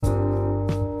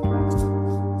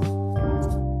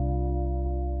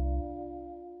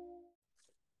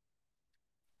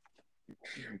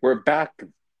We're back.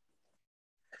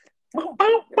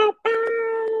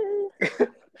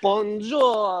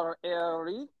 Bonjour,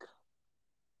 Eric.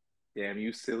 Damn,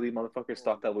 you silly motherfuckers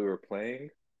thought that we were playing.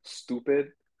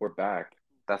 Stupid. We're back.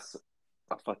 That's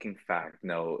a fucking fact.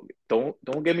 No, don't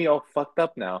get me all fucked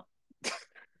up now.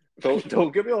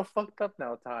 Don't get me all fucked up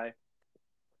now, Ty.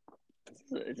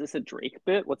 Is this a Drake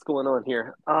bit? What's going on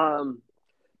here? I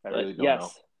But really don't know.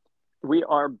 yes, we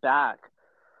are back.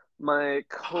 My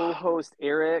co-host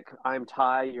Eric, I'm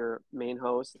Ty, your main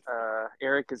host.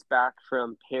 Eric is back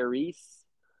from Paris.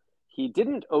 He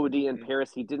didn't OD in Mhm.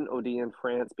 Paris. He didn't OD in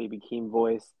France. Baby Keem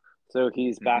voice. So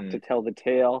he's back to Mhm. tell the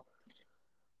tale.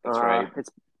 That's right.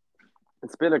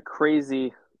 It's been a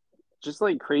crazy, just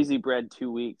like crazy bread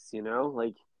 2 weeks.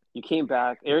 Like you came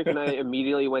back. Eric and I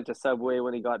immediately went to Subway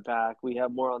when he got back. We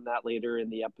have more on that later in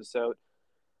the episode.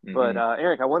 But Mhm.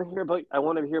 Eric, I want to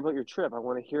hear about your trip. I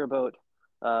want to hear about.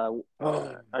 Oh,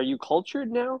 Are you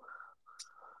cultured now?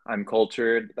 I'm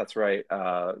cultured. That's right.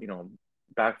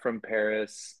 Back from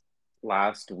Paris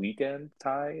last weekend,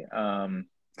 Ty.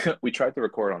 We tried to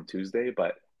record on Tuesday,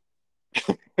 but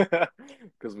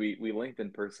because we linked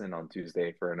in person on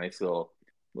Tuesday for a nice little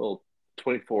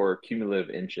 24 cumulative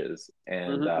inches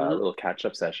and Mm-hmm, a mm-hmm, little catch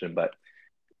up session. But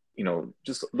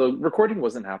just the recording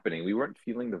wasn't happening. We weren't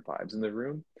feeling the vibes in the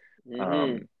room. mm-hmm.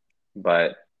 Um,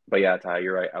 but but yeah, Ty,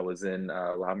 you're right. I was in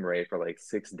La Marais for like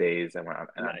 6 days, and I'm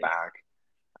Nice. back.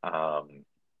 Um,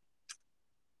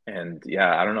 and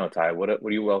yeah, I don't know, Ty. What do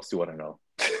you else do you want to know?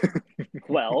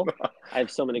 Well, I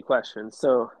have so many questions.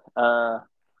 So,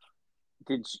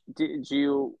 did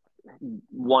you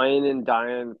wine and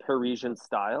dine Parisian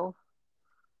style?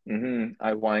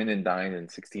 I wine and dine in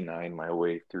 69 my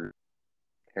way through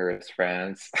Paris,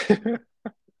 France.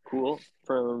 Cool.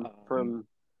 From Um, from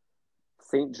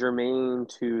Saint Germain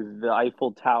to the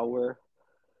Eiffel Tower.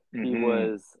 He mhm.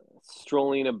 was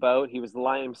strolling about. He was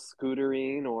lime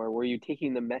scootering, or were you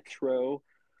taking the metro?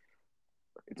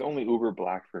 It's only Uber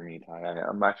Black for me, Ty.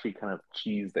 I'm actually kind of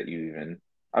cheesed that you even.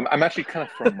 I'm actually kind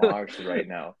of fromaged right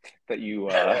now that you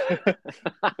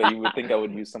that you would think I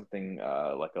would use something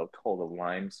like a called a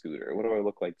lime scooter. What do I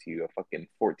look like to you? A fucking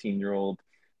 14-year-old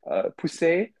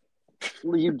poussé?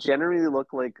 You generally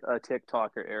look like a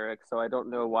TikToker, Eric, so I don't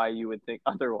know why you would think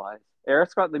otherwise.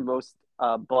 Eric's got the most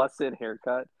busted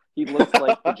haircut. He looks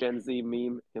like the Gen Z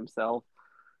meme himself.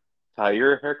 Ty,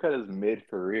 your haircut is mid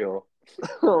for real.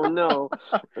 Oh no.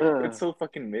 It's so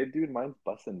fucking mid, dude. Mine's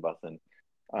bussin'.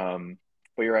 Um,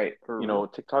 but you're right. For real.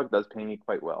 TikTok does pay me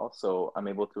quite well, so I'm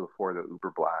able to afford the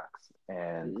Uber Blacks.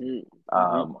 And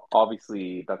Mm-hmm.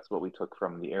 obviously, that's what we took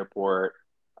from the airport,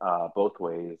 both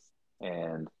ways.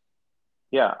 And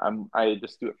yeah, I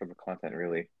just do it for the content,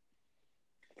 really.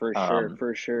 For sure, Um,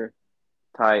 for sure.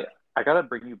 Ty, I gotta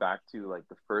bring you back to like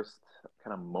the first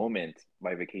kind of moment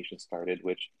my vacation started,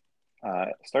 which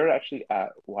started actually at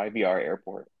YVR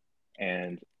Airport.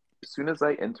 And as soon as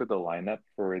I entered the lineup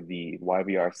for the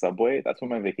YVR subway, that's when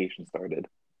my vacation started.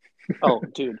 Oh,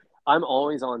 dude, I'm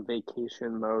always on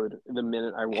vacation mode the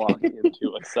minute I walk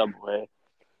into a subway.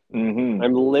 Hmm.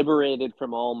 I'm liberated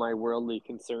from all my worldly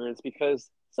concerns because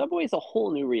Subway is a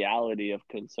whole new reality of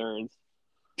concerns.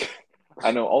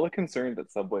 I know all the concerns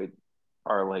at Subway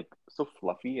are like so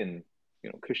fluffy and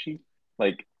cushy.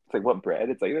 Like it's like what bread?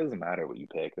 It's like it doesn't matter what you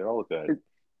pick; they're all good. It,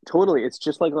 totally, it's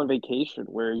just like on vacation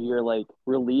where you're like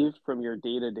relieved from your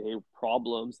day to day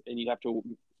problems and you have to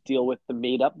deal with the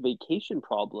made up vacation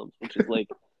problems, which is like,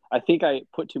 I think I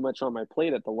put too much on my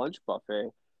plate at the lunch buffet.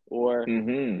 Or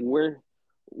Hmm. where,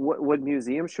 what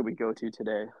museum should we go to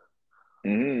today?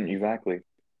 Exactly.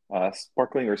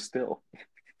 Sparkling or still.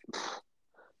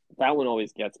 That one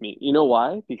always gets me. You know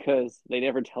why? Because they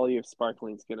never tell you if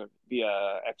sparkling's gonna be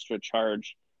a extra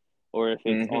charge or if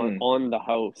it's on Hmm. on the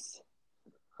house.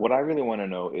 What I really want to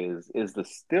know is the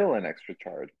still an extra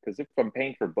charge? Because if I'm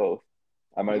paying for both,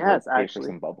 I might as well Yes, pay for actually.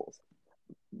 some bubbles.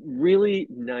 Really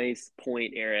nice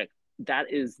point, Eric.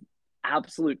 That is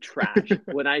absolute trash.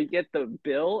 When I get the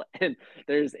bill and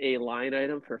there's a line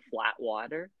item for flat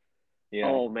water, Yeah,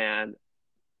 oh man,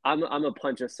 I'm a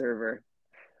punch a server.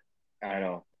 I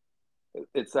know.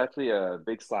 It's actually a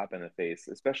big slap in the face,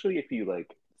 especially if you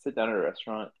like sit down at a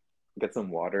restaurant, get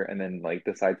some water, and then like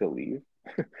decide to leave,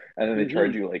 and then they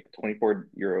charge Mm-hmm. you like 24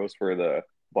 euros for the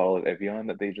bottle of Evian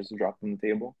that they just dropped on the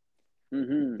table.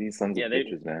 Mm-hmm. These sons of Yeah,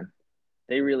 bitches, man.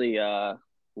 they really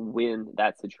win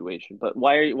that situation. But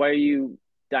why are you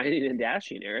dining and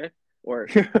dashing, Eric? Or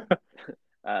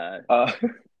uh uh,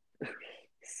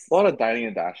 a lot of dining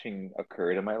and dashing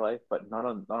occurred in my life, but not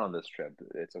on this trip.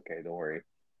 It's okay, don't worry.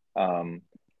 Um,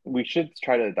 we should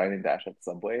try to dine and dash at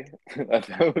Subway.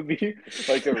 That would be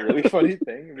like a really funny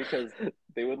thing because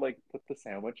they would like put the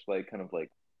sandwich like kind of like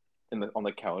in the on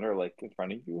the counter like in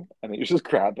front of you, and then you just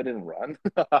grab it and run.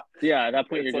 Yeah, at that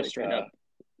point It's you're just like straight up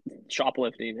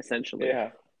shoplifting essentially.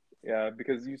 yeah, yeah,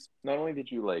 because not only did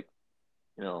you like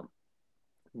you know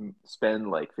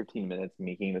spend like 15 minutes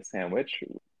making the sandwich,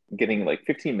 getting like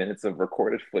 15 minutes of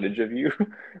recorded footage of you,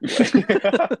 like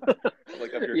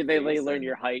like of your Yeah, they face learn and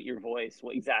your height, your voice,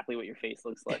 exactly what your face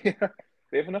looks like. yeah,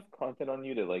 they have enough content on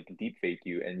you to like deep fake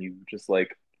you and you just like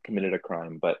committed a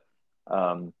crime. But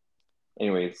um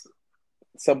anyways,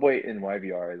 Subway in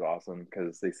YVR is awesome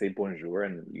because they say bonjour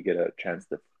and you get a chance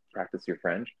to practice your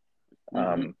French. Hmm.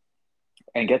 Um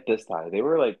and get this, Ty, they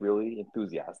were like really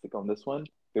enthusiastic on this one.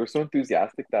 They were so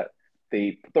enthusiastic that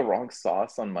they put the wrong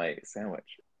sauce on my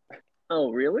sandwich.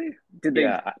 Oh, really?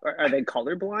 Yeah, Are they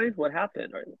colorblind? What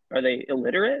happened? Are they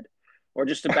illiterate or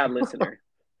just a bad listener?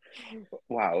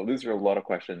 wow, these are a lot of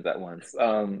questions at once.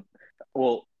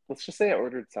 Well, let's just say I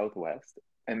ordered Southwest,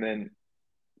 and then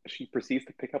she proceeds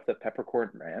to pick up the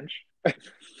peppercorn ranch,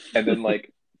 and then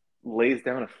like lays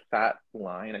down a fat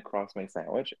line across my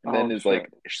sandwich, and then Oh is shit. like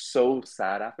so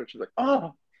sad after. She's like,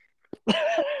 "Oh,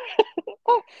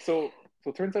 so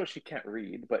it turns out she can't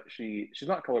read, but she's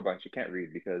not colorblind. She can't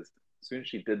read because as soon as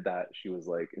she did that, she was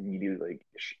like immediately like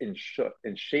in shook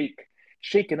and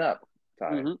shaken up,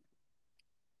 Ty, Hmm.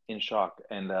 in shock,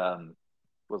 and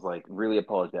was like really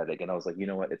apologetic. And I was like, you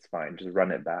know what, it's fine, just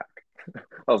run it back.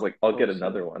 I was like, I'll Oh get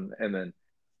another shit. one, and then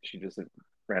she just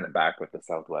ran it back with the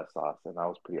Southwest sauce, and that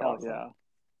was pretty Hell awesome. yeah.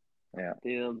 Yeah.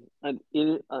 Damn. An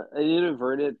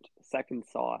inadvertent second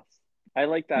sauce. I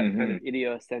like that kind of Hmm.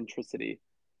 idiocentricity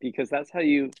because that's how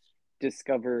you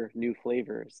discover new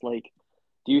flavors. Like,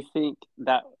 do you think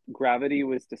that gravity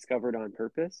was discovered on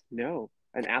purpose? No.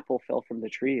 An apple fell from the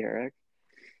tree, Eric.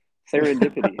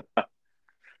 Serendipity.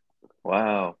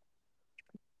 Wow.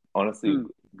 Honestly, Hmm.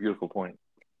 beautiful point.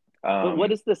 But what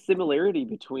Um, is the similarity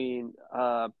between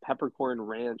peppercorn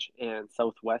ranch and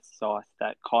Southwest sauce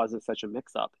that causes such a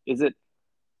mix up? Is it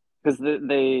because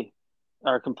they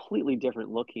are completely different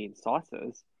looking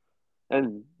sauces,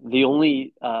 and the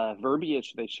only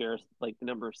verbiage they share is like the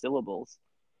number of syllables.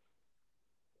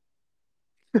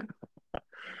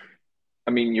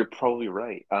 I mean, you're probably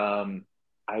right.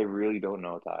 I really don't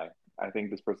know, Ty. I think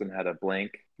this person had a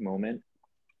blank moment.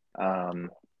 Um,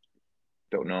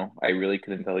 don't know. I really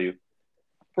couldn't tell you.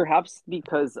 Perhaps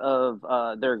because of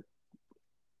their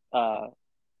uh,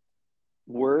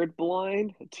 word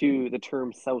blind to the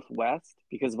term Southwest,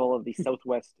 because of all of the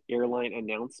Southwest airline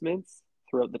announcements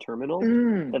throughout the terminal,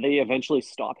 Mm. that they eventually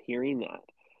stop hearing that.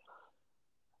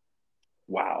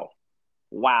 Wow.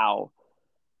 Wow.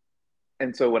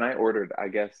 And so when I ordered, I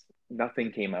guess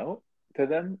nothing came out to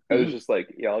them. I was Mhm. just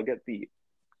like, yeah, I'll get the,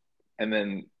 and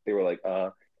then they were like,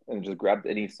 and just grabbed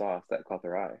any sauce that caught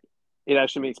their eye. It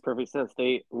actually makes perfect sense.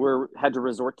 They were had to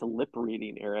resort to lip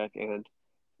reading, Eric, and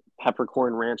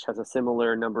Peppercorn Ranch has a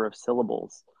similar number of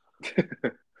syllables.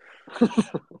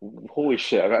 Holy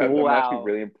shit. I'm actually Wow.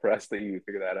 really impressed that you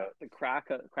figured that out. The crap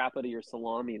out of your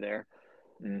salami there.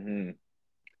 Hmm.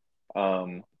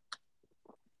 Um,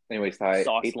 anyways, I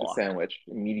Sauce ate the locked. sandwich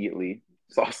immediately,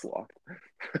 sauce locked.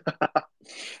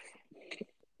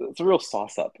 It's a real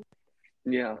sauce up.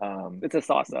 Yeah. Um, It's a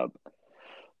sauce up.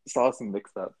 sauce and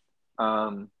mixed up.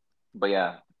 Um, but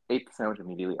yeah, ate the sandwich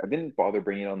immediately. I didn't bother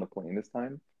bringing it on the plane this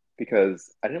time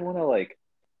because I didn't want to like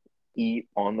eat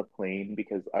on the plane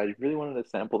because I really wanted to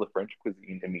sample the French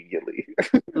cuisine immediately. I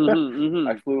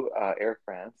Mm-hmm. flew Air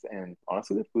France, and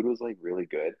honestly, the food was like really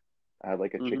good. I had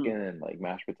like a Mm-hmm. chicken and like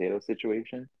mashed potato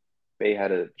situation. They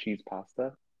had a cheese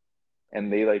pasta,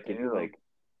 and they like give you Damn.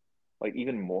 like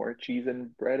even more cheese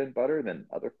and bread and butter than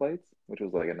other flights, which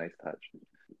was like a nice touch.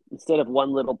 Instead of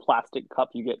one little plastic cup,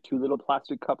 you get two little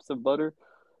plastic cups of butter.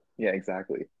 Yeah,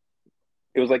 exactly.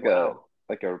 It was Wow.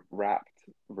 like a wrapped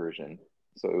version,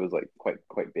 so it was like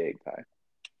quite big, Ty.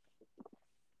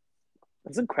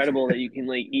 It's incredible that you can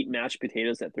like eat mashed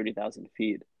potatoes at 30,000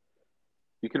 feet.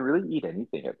 You can really eat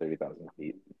anything at 30,000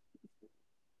 feet.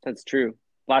 That's true.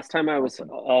 Last time I was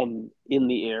Awesome. in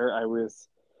the air, I was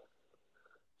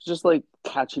just like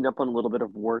catching up on a little bit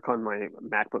of work on my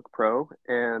MacBook Pro,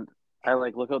 and I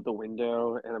like look out the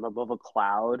window and I'm above a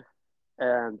cloud,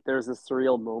 and there's this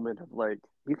surreal moment of like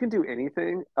you can do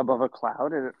anything above a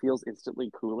cloud and it feels instantly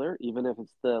cooler, even if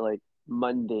it's the like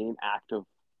mundane act of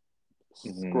Hmm.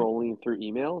 scrolling through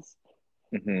emails.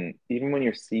 Even when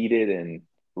you're seated in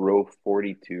row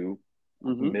 42,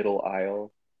 Mm-hmm. middle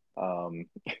aisle, um,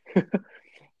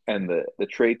 and the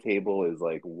tray table is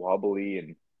like wobbly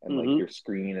and like Mm-hmm. your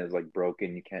screen is like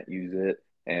broken, you can't use it,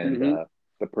 and Mm-hmm.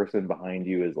 the person behind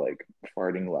you is like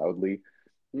farting loudly.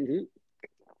 Hmm.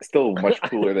 Still much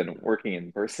cooler than working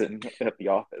in person at the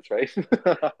office, right?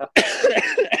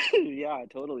 Yeah,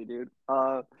 totally, dude.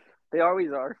 They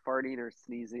always are farting or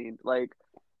sneezing. Like,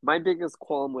 my biggest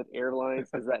qualm with airlines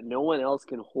is that no one else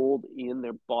can hold in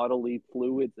their bodily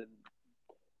fluids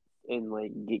and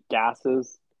like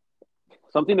gases.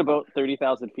 Something about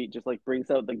 30,000 feet just like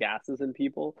brings out the gases in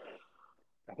people.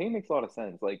 I think it makes a lot of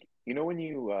sense. Like, you know, when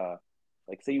you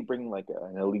like say you bring like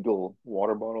an illegal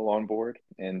water bottle on board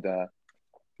and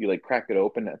you like crack it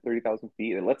open at 30,000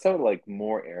 feet, it lets out like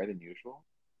more air than usual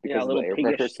Yeah, a because of the little air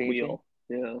pressure piggish changing. squeal.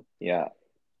 Yeah. Yeah.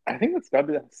 I think that's got to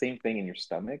be the same thing in your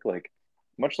stomach. Like,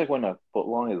 much like when a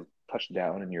footlong is touched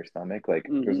down in your stomach,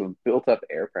 like there's Hmm. a built up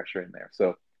air pressure in there.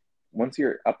 So once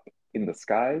you're up in the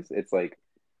skies, it's like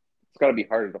it's got to be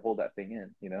harder to hold that thing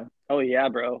in, you know? Oh yeah,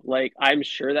 bro. Like I'm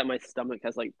sure that my stomach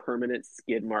has like permanent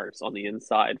skid marks on the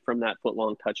inside from that foot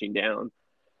long touching down.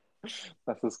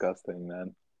 That's disgusting,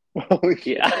 man. Holy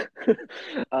shit.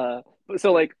 Yeah.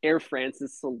 So like Air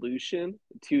France's solution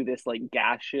to this like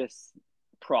gaseous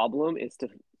problem is to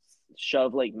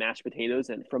shove like mashed potatoes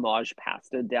and fromage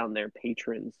pasta down their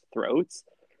patrons' throats.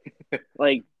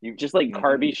 Like You, just like mm-hmm,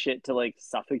 carby shit to like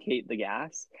suffocate the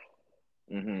gas.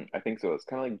 mm-hmm. I think so. It's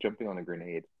kind of like jumping on a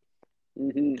grenade.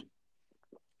 Hmm.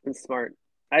 It's smart.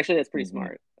 Actually, that's pretty Mm-hmm.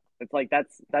 smart. It's like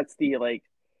that's the like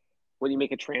when you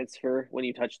make a transfer when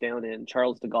you touch down in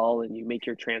Charles de Gaulle and you make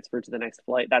your transfer to the next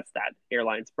flight. That's that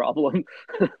airline's problem.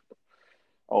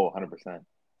 Oh, 100%.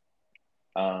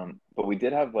 But we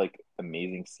did have like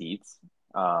amazing seats.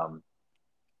 Um,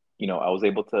 you know, I was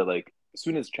able to like as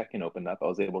soon as check-in opened up, I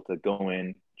was able to go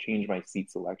in, change my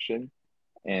seat selection,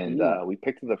 and Mm, we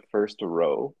picked the first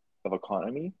row of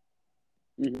economy,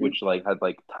 mm-hmm. which like had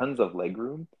like tons of leg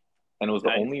room, and it was the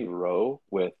Nice. only row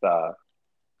with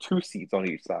two seats on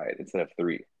each side instead of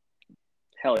three.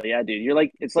 Hell yeah, dude. You're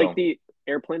like it's like So, the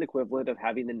airplane equivalent of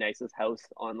having the nicest house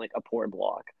on like a poor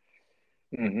block.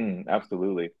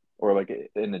 absolutely, or like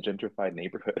in a gentrified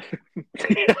neighborhood.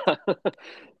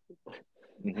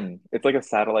 It's like a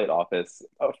satellite office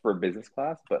for business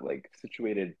class, but like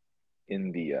situated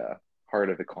in the heart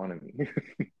of economy.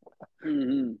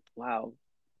 Hmm. Wow.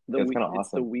 It's kind of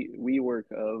It's the awesome. we work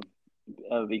of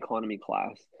economy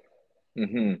class.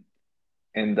 hmm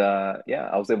And yeah,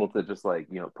 I was able to just like,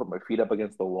 you know, put my feet up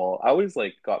against the wall. I always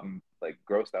like got like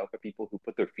grossed out by people who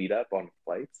put their feet up on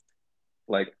flights,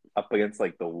 like up against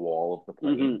like the wall of the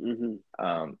Hmm. plane.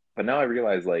 Hmm. But now I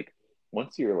realize like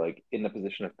once you're like in a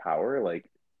position of power, like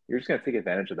you're just gonna take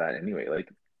advantage of that anyway. Like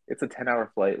it's a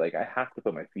 10-hour flight. Like I have to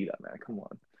put my feet up, man. Come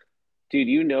on. Dude,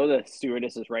 you know the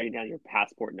stewardess is writing down your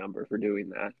passport number for doing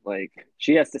that. Like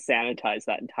she has to sanitize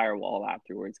that entire wall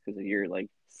afterwards because of your like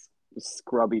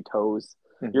scrubby toes.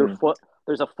 Your hmm foot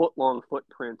there's a foot long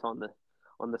footprint on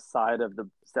the side of the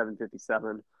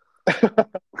 757.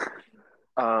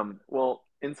 Well,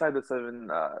 inside the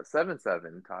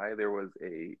 777 tie, there was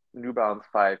a New Balance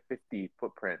 550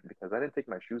 footprint because I didn't take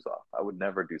my shoes off. I would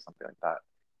never do something like that.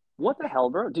 What the hell,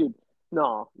 bro? Dude,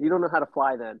 no, you don't know how to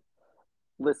fly then.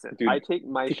 Listen, I Dude, take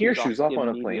my taking your shoes off shoes off on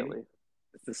a plane immediately.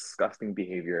 is disgusting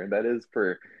behavior. That is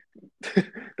for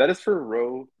that is for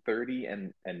row 30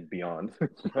 and beyond.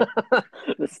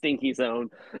 The stinky zone.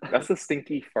 That's the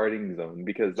stinky farting zone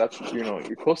because that's you know,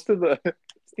 you're close to the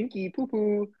stinky poo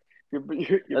poo.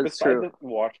 You're That's beside true. the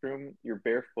washroom, you're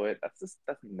barefoot. That's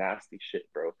nasty shit,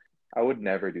 bro. I would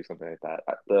never do something like that.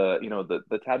 The you know,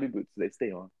 the tabby boots, they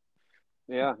stay on.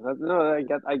 Yeah, no,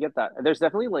 I get that. There's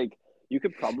definitely like you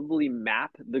could probably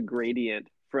map the gradient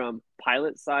from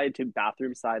pilot side to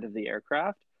bathroom side of the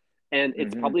aircraft, and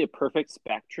it's Mm-hmm. probably a perfect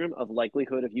spectrum of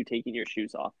likelihood of you taking your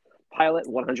shoes off. Pilot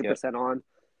Yep. 100% on.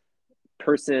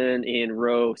 Person in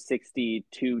row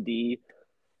 62D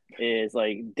is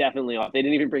like definitely off. They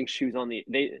didn't even bring shoes on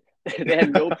they had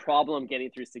no problem getting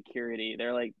through security.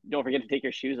 They're like, don't forget to take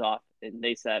your shoes off, and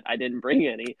they said I didn't bring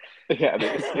any. Yeah, they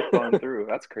just skipped on through.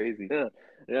 That's crazy. Yeah,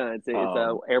 yeah, it's a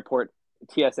Um, airport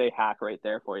TSA hack right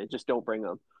there for you. Just don't bring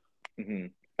them.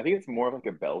 mhm. I think it's more of like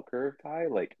a bell curve tie.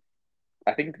 Like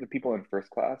I think the people in first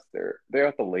class, they're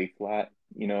at the lay flat,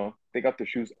 you know, they got their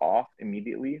shoes off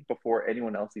immediately before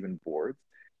anyone else even boards.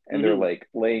 And they're Mm-hmm. like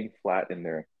laying flat in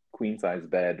their queen size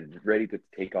bed, ready to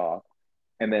take off.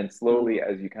 And then Mm-hmm. slowly,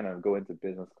 as you kind of go into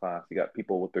business class, you got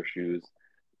people with their shoes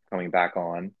coming back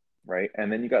on, right?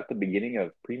 And then you got the beginning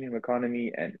of premium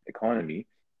economy and economy,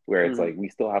 where it's Mm-hmm. like we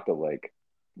still have to like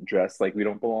dress like we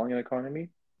don't belong in economy.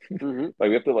 Mm-hmm. Like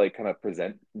we have to like kind of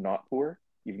present not poor,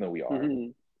 even though we are.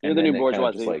 Mm-hmm. You're And the new then it kind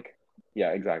of just bourgeoisie. like,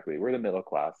 yeah, exactly. We're the middle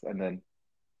class. And then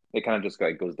it kind of just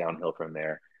like goes downhill from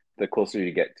there. the closer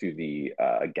you get to the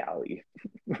galley.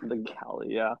 The galley,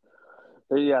 yeah.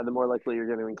 Yeah, the more likely you're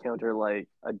going to encounter like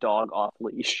a dog off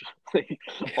leash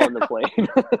on the plane.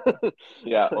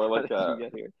 Yeah, How did you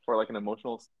get here? or like an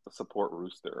emotional support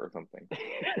rooster or something.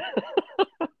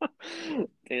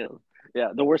 Damn. Yeah,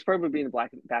 the worst part about being in the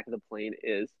back of the plane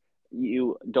is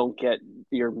you don't get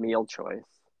your meal choice.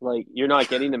 Like you're not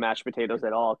getting the mashed potatoes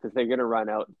at all because they're gonna run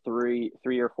out three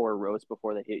or four rows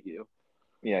before they hit you.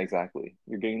 Yeah, exactly.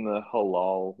 You're getting the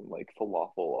halal like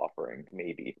falafel offering,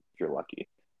 maybe if you're lucky.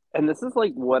 And this is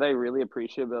like what I really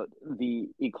appreciate about the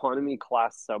economy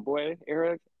class subway,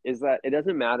 Eric, is that it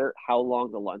doesn't matter how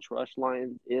long the lunch rush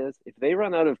line is. If they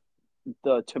run out of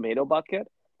the tomato bucket,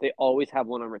 they always have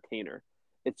one on retainer.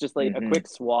 It's just like a Hmm. quick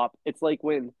swap. It's like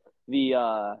when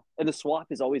and the swap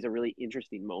is always a really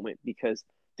interesting moment because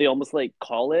they almost like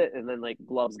call it and then like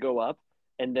gloves go up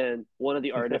and then one of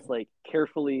the artists like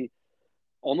carefully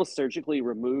almost surgically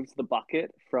removes the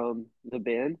bucket from the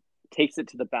bin, takes it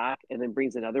to the back, and then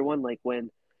brings another one. Like when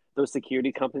those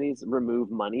security companies remove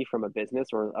money from a business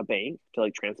or a bank to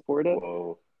like transport it.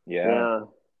 Whoa. Yeah, Yeah.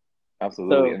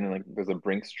 absolutely. So And then like there's a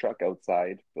Brinks truck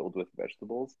outside filled with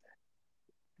vegetables.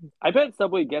 I bet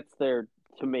Subway gets their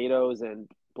tomatoes and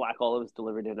black olives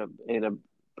delivered in a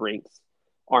Brinks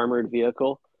armored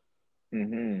vehicle.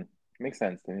 Hmm. Makes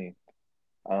sense to me.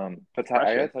 But I gotta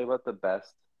Precious. tell you about the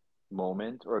best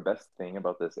moment or best thing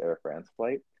about this Air France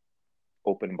flight.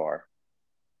 Open bar.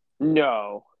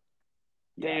 No.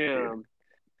 Yeah, dude. Damn.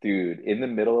 Dude, in the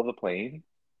middle of the plane,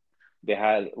 they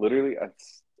had literally a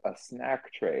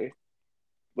snack tray,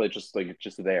 like just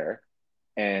there,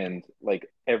 and like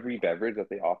every beverage that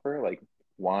they offer, like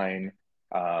wine,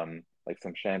 like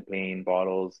some champagne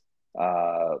bottles,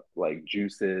 like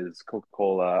juices,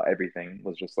 Coca-Cola, everything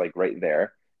was just like right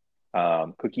there.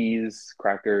 Cookies,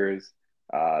 crackers,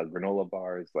 granola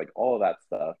bars, like all of that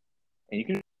stuff. And you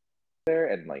can go there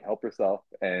and like help yourself.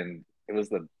 And it was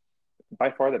the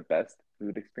by far the best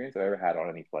food experience I've ever had on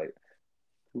any flight.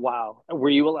 Wow. Were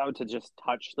you allowed to just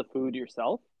touch the food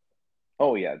yourself?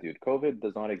 Oh yeah, dude. COVID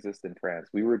does not exist in France.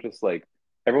 We were just like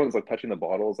everyone's like touching the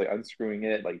bottles, like unscrewing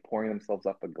it, like pouring themselves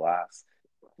up a glass,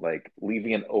 like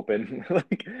leaving it open.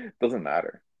 Like doesn't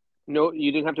matter. No,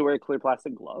 you didn't have to wear a clear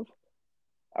plastic glove?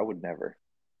 I would never.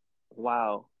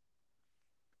 Wow.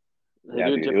 They Yeah,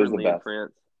 do it dude, it was the differently in best.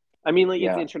 France. I mean, like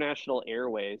it's Yeah. international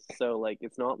airways, so like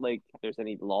it's not like there's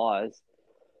any laws.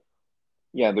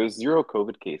 Yeah, there's zero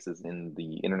COVID cases in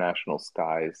the international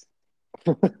skies.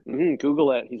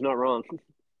 Google it. He's not wrong.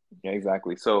 Yeah,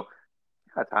 exactly. So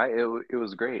yeah, Ty, it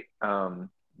was great.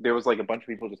 There was like a bunch of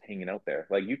people just hanging out there.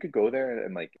 Like you could go there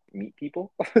and like meet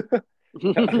people, kind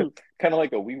Hell of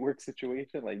like a WeWork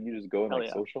situation. Like you just go and like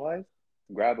yeah. socialize,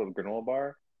 grab a granola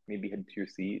bar, maybe head to your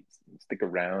seat, stick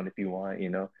around if you want,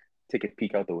 take a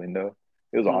peek out the window.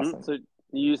 It was awesome. So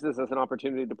you use this as an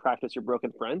opportunity to practice your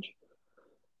broken French.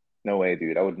 No way,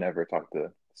 dude. I would never talk to a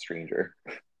stranger.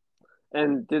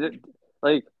 And did it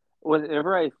like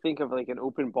whenever I think of like an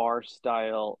open bar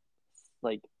style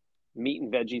like meat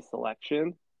and veggie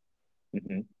selection,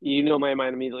 Hmm. my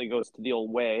mind immediately goes to the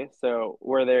old way. So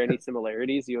were there any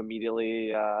similarities you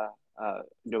immediately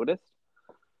noticed?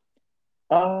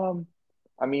 Um,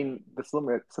 I mean, the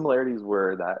similarities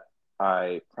were that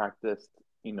I practiced,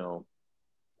 you know,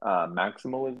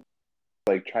 maximalism,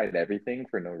 like tried everything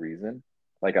for no reason.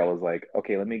 Like I was like,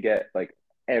 okay, let me get like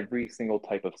every single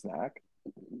type of snack.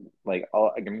 Like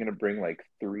I'm gonna bring like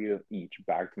three of each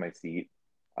back to my seat.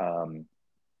 Um,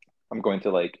 I'm going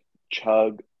to like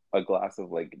chug a glass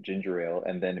of like ginger ale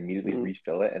and then immediately Mm,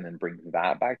 refill it and then bring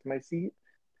that back to my seat.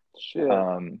 shit.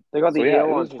 They got So the yeah, ale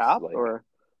it on was just tap, like, or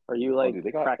are you oh like dude,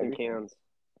 they got cracking everything. cans?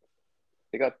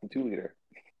 They got the 2 liter.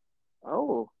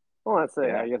 Oh, well, that's it.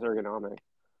 Yeah. I guess ergonomic,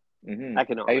 Hmm. I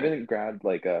economic. even grabbed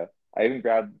like a, I even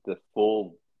grabbed the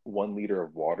full 1 liter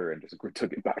of water and just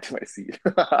took it back to my seat.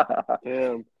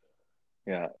 Damn.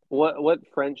 Yeah, What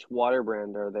French water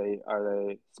brand are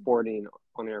they sporting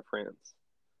on Air France?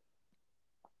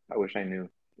 I wish I knew.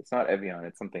 It's not Evian,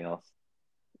 it's something else.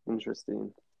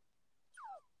 Interesting.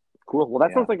 Cool. Well, that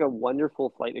Yeah. sounds like a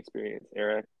wonderful flight experience,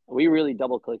 Eric. We really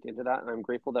double clicked into that, and I'm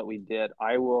grateful that we did.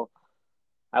 I will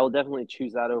definitely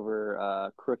choose that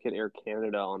over Crooked Air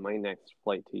Canada on my next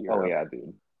flight to Oh Europe. yeah,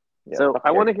 dude. Yeah, So fuck I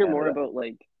Air want to hear more Canada. about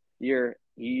like your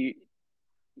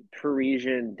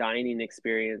Parisian dining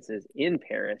experiences in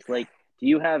Paris. Like, do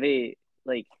you have a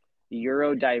like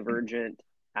Euro divergent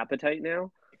appetite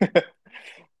now?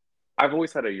 I've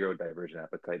always had a Eurodivergent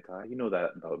appetite, Ty. You know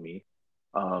that about me.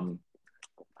 Um,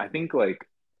 I think I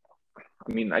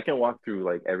mean, I can walk through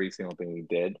like every single thing we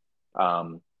did.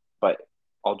 But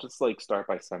I'll just like start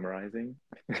by summarizing.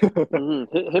 Hit me with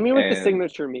the And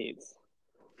signature meats.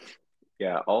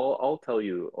 yeah, I'll tell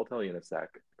you in a sec.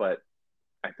 But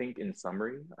I think in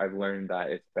summary, I've learned that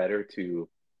it's better to,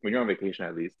 when you're on vacation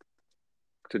at least,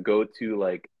 to go to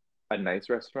like a nice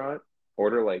restaurant,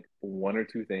 order like one or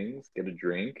two things, get a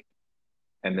drink,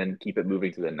 and then keep it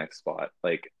moving to the next spot.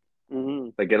 Hmm.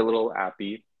 Like get a little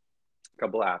appy,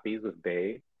 couple appies with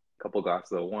bay, couple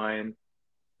glasses of wine,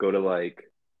 go to like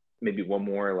maybe one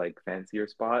more like fancier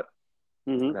spot,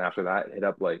 Hmm. and then after that, hit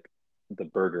up like the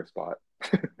burger spot.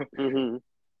 Hmm.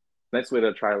 Nice way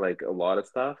to try like a lot of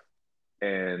stuff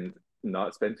and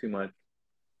not spend too much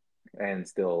and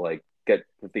still like get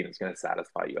the thing that's going to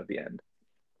satisfy you at the end.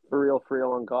 For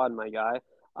real on God, my guy.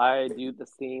 I do the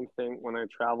same thing when I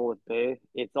travel with Bay.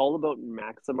 It's all about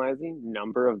maximizing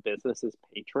number of businesses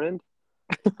patroned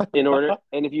in order,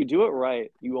 and if you do it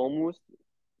right, you almost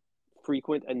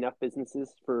frequent enough businesses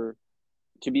for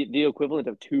to be the equivalent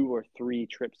of 2 or 3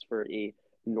 trips for a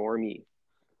normie.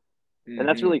 And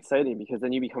that's really Mm-hmm. exciting because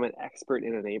then you become an expert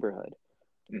in a neighborhood.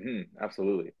 Mm-hmm.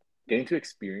 Absolutely. Getting to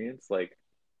experience like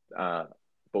uh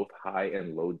both high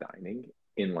and low dining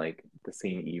in like the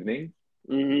same evening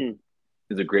Hmm.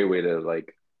 is a great way to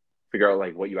like figure out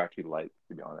like what you actually like,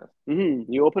 to be honest.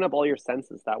 You open up all your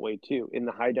senses that way too. In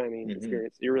the high dining Mm-hmm.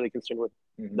 experience, you're really concerned with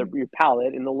Mm-hmm. your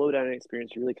palate. In the low dining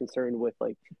experience, you're really concerned with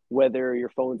like whether your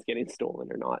phone's getting stolen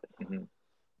or not. Mm-hmm.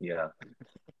 Yeah.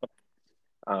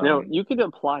 Now, Um, you could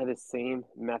apply the same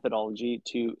methodology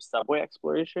to subway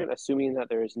exploration, assuming that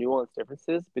there's nuanced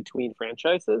differences between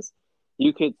franchises.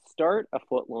 You could start a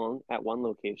foot long at one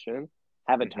location,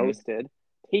 have it mm-hmm. toasted,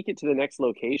 take it to the next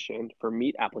location for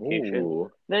meat application,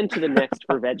 Ooh. then to the next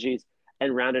for veggies,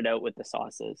 and round it out with the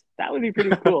sauces. That would be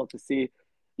pretty cool to see.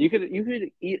 You could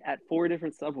eat at 4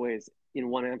 different subways in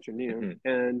one afternoon Mm-hmm.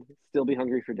 and still be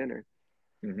hungry for dinner.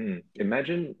 Mm-hmm.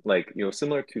 Imagine like,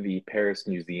 similar to the Paris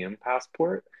Museum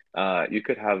passport, you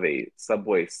could have a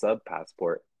Subway sub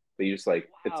passport that you just like,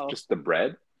 it's Wow. just the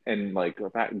bread and like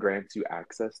that grants you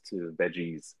access to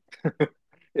veggies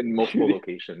in multiple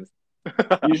locations.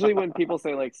 Usually, when people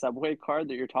say like subway card,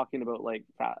 that you're talking about like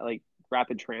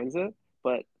rapid transit,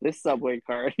 but this subway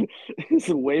card is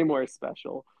way more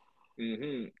special.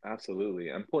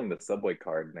 Absolutely. I'm pulling the Subway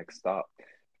card next stop.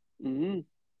 Hmm.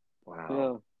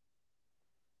 Wow.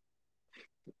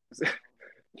 Yeah.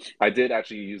 I did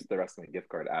actually use the wrestling gift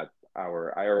card at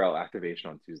our IRL activation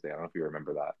on Tuesday. I don't know if you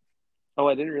remember that. Oh,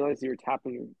 I didn't realize you were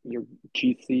tapping your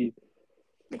GC.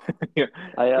 Yeah.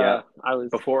 I Yeah. uh I was.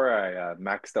 Before I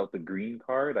maxed out the green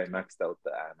card, I maxed out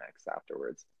the Amex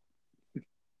afterwards.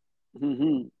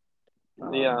 Hmm.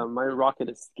 Yeah, Um, my rocket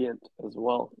is skint as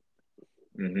well.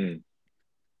 mhm.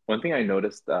 One thing I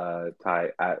noticed,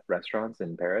 Ty, at restaurants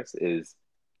in Paris is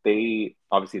they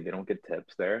obviously they don't get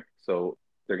tips there, so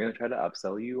they're gonna try to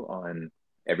upsell you on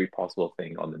every possible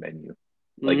thing on the menu.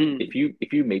 Like Hmm. if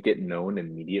you make it known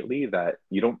immediately that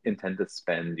you don't intend to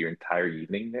spend your entire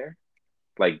evening there,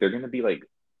 like they're gonna be like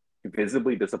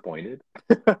visibly disappointed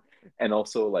and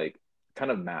also like kind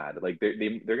of mad. Like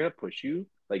they're gonna push you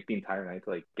like the entire night to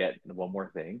like get one more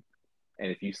thing.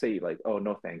 And if you say like, "Oh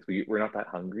no, thanks, we're not that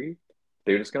hungry,"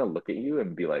 they're just gonna look at you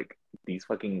and be like, "These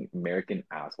fucking American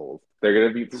assholes." They're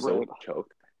gonna be Right. so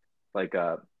choked. Like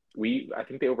I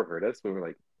think they overheard us. We were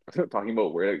like talking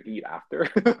about where to eat after,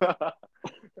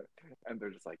 and they're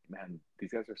just like, "Man,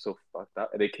 these guys are so fucked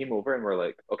up." And they came over and we're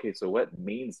like, "Okay, so what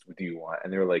mains do you want?"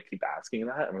 And they were like, keep asking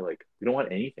that, and we're like, "We don't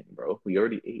want anything, bro. We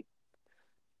already ate."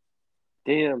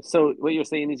 Damn. So what you're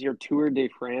saying is your Tour de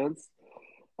France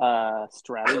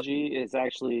strategy is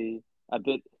actually a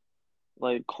bit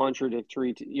like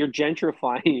contradictory to you're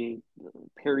gentrifying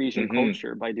Parisian Mm-hmm.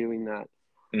 culture by doing that.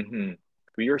 Mm-hmm.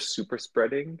 We are super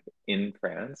spreading in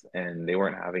France, and they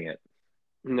weren't having it.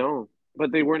 No,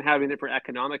 but they weren't having it for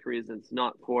economic reasons,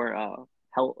 not for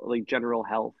health, like general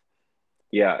health.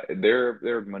 Yeah,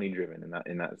 they're money driven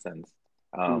in that sense.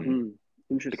 Um, Hmm.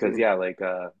 because Interesting. yeah, like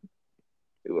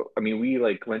I mean, we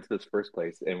like went to this first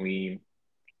place and we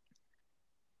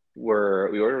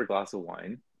ordered a glass of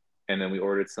wine, and then we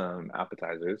ordered some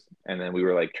appetizers, and then we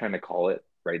were like trying to call it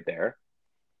right there,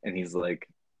 and he's like,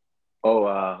 "Oh,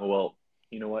 well,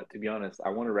 you know what? To be honest, I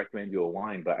want to recommend you a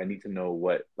wine, but I need to know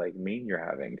what like main you're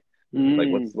having. Like,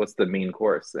 Mm. what's the main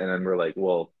course?" And then we're like,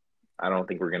 "Well, I don't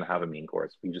think we're gonna have a main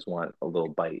course. We just want a little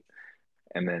bite."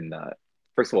 And then,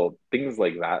 first of all, things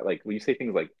like that, like when you say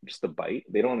things like just a bite,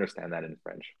 they don't understand that in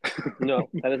French. No,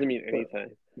 that doesn't mean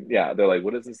anything. Yeah, they're like,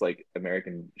 what is this like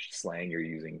American slang you're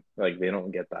using? Like, they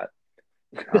don't get that.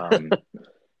 Um,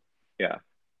 yeah.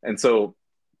 And so,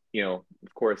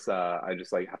 of course, I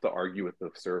just like have to argue with the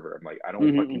server. I'm like, I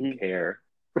don't Hmm. fucking Hmm. care.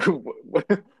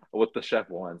 what the chef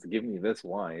wants. Give me this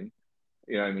wine.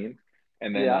 You know what I mean?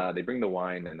 And then Yeah. they bring the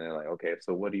wine and they're like, okay,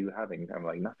 so what are you having? I'm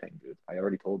like, nothing, dude. I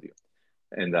already told you.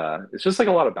 And it's just like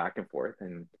a lot of back and forth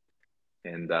and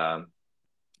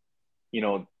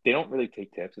they don't really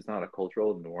take tips. It's not a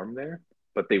cultural norm there,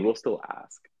 but they will still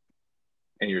ask.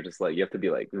 And you're just like, you have to be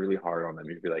like really hard on them.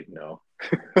 You'd be like, no.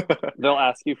 They'll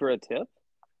ask you for a tip.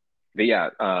 But yeah,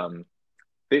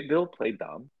 they'll play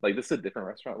dumb. Like this is a different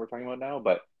restaurant we're talking about now,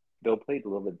 but they'll play a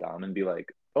little bit dumb and be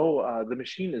like, "Oh, the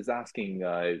machine is asking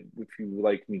if you would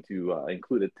like me to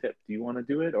include a tip. Do you want to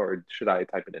do it, or should I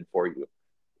type it in for you?"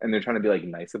 And they're trying to be like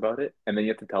nice about it, and then you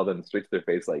have to tell them straight to their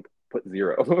face, like, "Put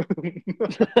zero."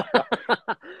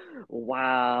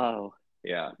 Wow.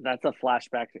 Yeah. That's a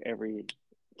flashback to every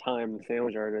time the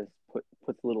sandwich artist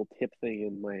puts a little tip thing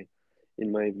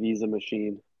in my Visa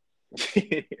machine.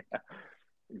 Yeah,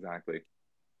 exactly.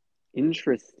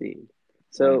 Interesting.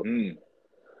 So, Hmm.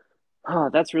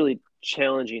 that's really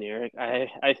challenging, Eric.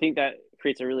 I think that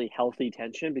creates a really healthy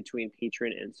tension between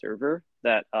patron and server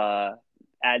that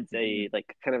adds Hmm. a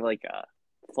like kind of like a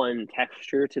fun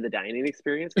texture to the dining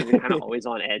experience because you're kind of always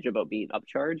on edge about being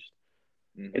upcharged.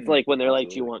 It's Hmm. like when they're like,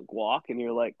 "Do you Absolutely. want guac?" and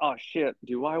you're like, "Oh shit,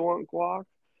 do I want guac?"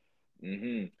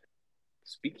 Hmm.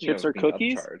 Speaking Chips of or being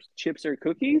cookies? upcharged, Chips or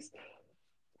cookies?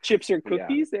 Chips or yeah.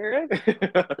 cookies, Eric?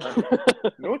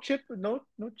 No chip, no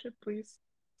chip, please.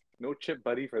 No chip,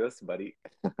 buddy, for this, buddy.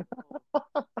 You're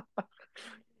not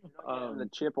getting the Um,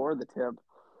 chip or the tip.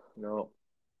 no,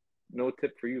 no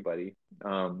tip for you, buddy.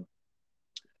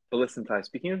 But listen, Ty,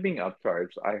 speaking of being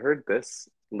upcharged, I heard this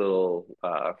little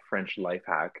French life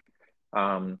hack.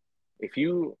 Um, if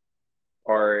you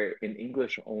are an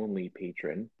English only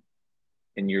patron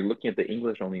and you're looking at the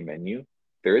English only menu,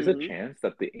 there is a Mm-hmm. chance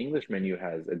that the English menu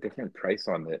has a different price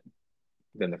on it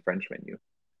than the French menu.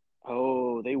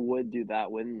 Oh, they would do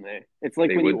that, wouldn't they? It's like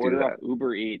They when you would do order off that.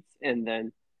 Uber Eats and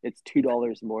then it's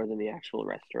 $2 more than the actual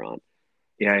restaurant.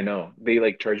 Yeah, I know. They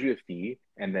like charge you a fee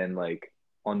and then like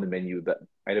on the menu, the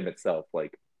item itself,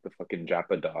 like the fucking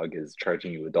Japa dog is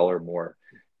charging you $1 more.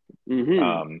 Mm-hmm.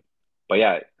 Um, but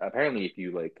yeah, apparently if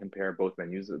you like compare both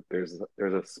menus, there's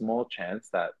a small chance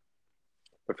that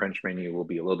the French menu will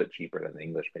be a little bit cheaper than the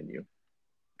English menu.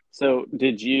 So,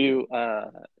 did you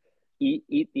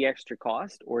eat the extra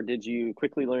cost, or did you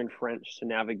quickly learn French to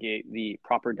navigate the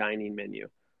proper dining menu?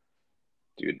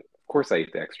 Dude, of course I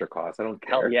eat the extra cost. I don't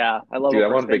Hell care. yeah, I love Dude,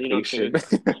 I'm on overspending on vacation.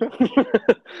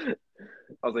 food.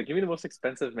 I was like, give me the most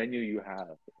expensive menu you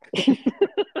have. Do Give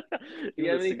you me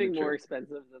have the anything more signature.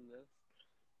 expensive than this?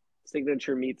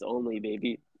 Signature meats only,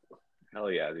 baby. Hell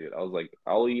yeah, dude. I was like,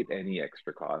 I'll eat any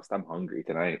extra cost. I'm hungry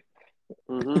tonight.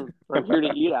 I'm here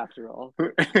to eat after all.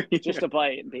 Yeah. Just a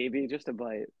bite, baby. Just a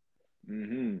bite.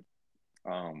 Hmm.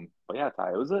 But yeah,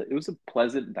 Ty, it was a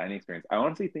pleasant dining experience. I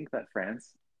honestly think that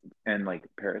France and like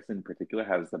Paris in particular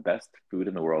has the best food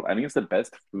in the world. I think it's the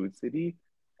best food city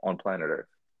on planet Earth.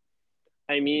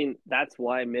 I mean, that's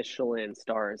why Michelin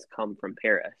stars come from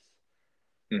Paris.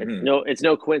 Hmm. It's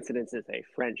no coincidence it's a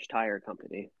French tire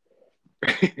company.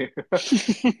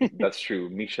 That's true,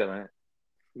 Michelin.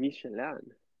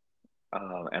 Michelin.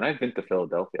 And I've been to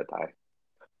Philadelphia, Ty.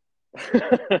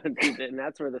 Dude, and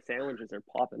that's where the sandwiches are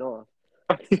popping off.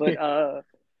 But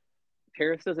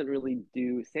Paris doesn't really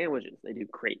do sandwiches. They do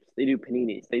crepes. They do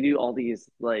paninis. They do all these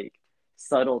like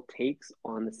subtle takes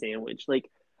on the sandwich. Like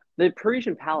the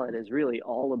Parisian palate is really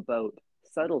all about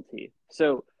subtlety.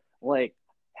 So like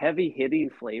heavy hitting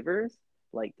flavors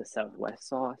like the Southwest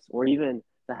sauce or even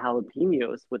the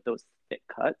jalapenos with those thick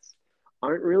cuts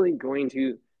aren't really going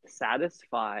to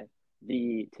satisfy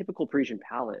the typical Parisian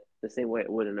palate the same way it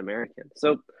would an American.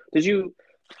 So did you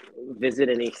visit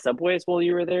any subways while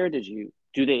you were there?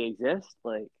 Do they exist?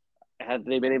 Like, have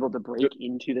they been able to break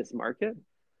into this market?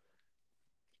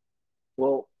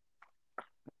 Well,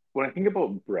 when I think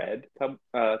about bread,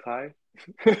 Ty,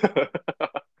 and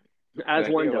As I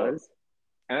think one about does.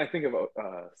 and I think about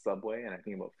Subway and I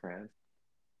think about France,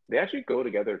 they actually go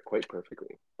together quite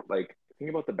perfectly. Like think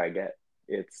about the baguette.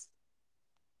 It's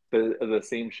the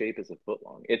same shape as a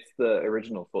footlong. It's the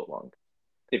original footlong.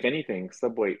 If anything,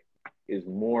 Subway is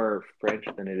more French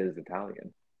than it is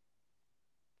Italian.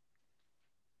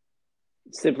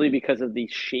 Simply because of the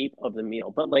shape of the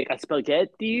meal. But like a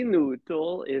spaghetti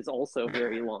noodle is also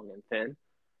very long and thin.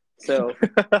 So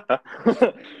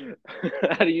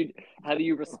how do you how do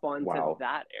you respond to Wow.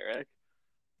 that, Eric?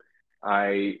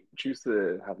 I choose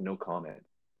to have no comment.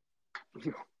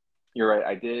 You're right.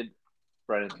 I did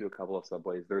run into a couple of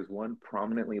subways. There's one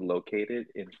prominently located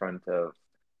in front of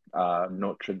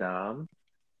Notre Dame,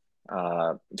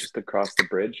 just across the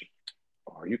bridge.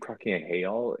 Oh, are you crocking a hay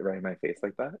all right in my face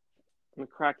like that? I'm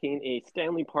cracking a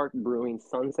Stanley Park Brewing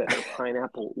Sunset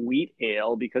Pineapple Wheat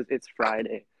Ale because it's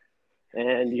Friday,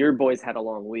 and your boys had a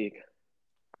long week.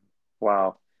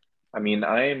 Wow. I mean,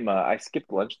 I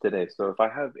skipped lunch today, so if I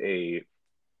have a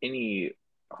any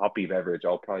hoppy beverage,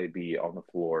 I'll probably be on the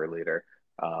floor later.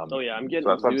 Oh yeah, I'm So getting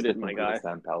I'm zooted, sticking my to the guy.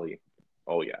 San Pali.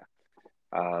 Oh yeah.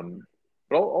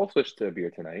 But I'll switch to a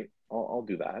beer tonight. I'll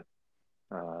do that.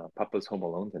 Papa's home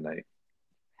alone tonight.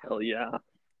 Hell yeah,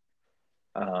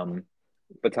 Um,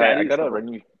 but Ty, I Daddy's gotta home. run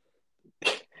you.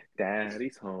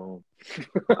 Daddy's home.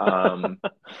 Um,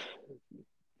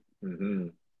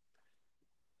 mhm.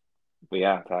 But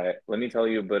yeah, Ty, let me tell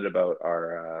you a bit about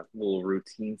our little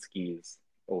routine skis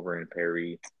over in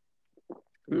Paris.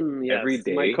 Every Yes,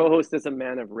 my day, co-host is a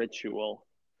man of ritual.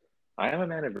 I am a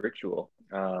man of ritual.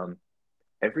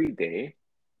 Every day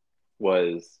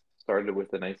was started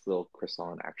with a nice little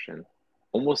croissant action.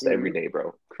 Almost every Mm-hmm. day,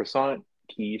 bro. Croissant,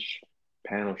 quiche,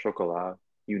 pain au chocolat,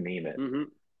 you name it. Mm-hmm.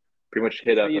 Pretty much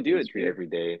hit That's how up you a do it, pastry dude. every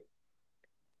day.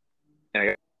 And I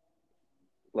got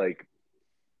like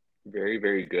very,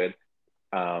 very good.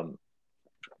 Um,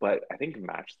 but I think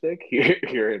Matchstick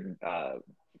here in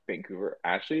Vancouver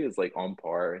actually is like on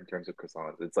par in terms of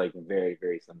croissants. It's like very,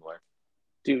 very similar.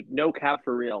 Dude, no cap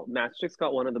for real. Matchstick's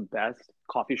got one of the best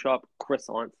coffee shop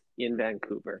croissants in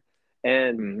Vancouver.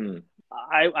 And Hmm.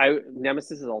 I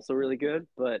Nemesis is also really good,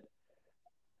 but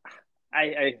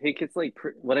I think it's like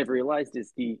what I've realized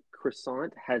is the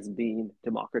croissant has been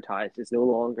democratized. It's no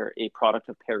longer a product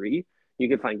of Paris. You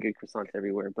can find good croissants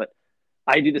everywhere, but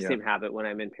I do the Yeah. same habit when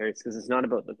I'm in Paris because it's not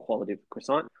about the quality of the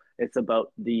croissant. It's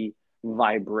about the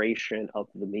vibration of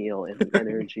the meal and the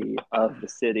energy of the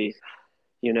city,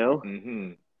 you know?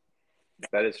 Hmm.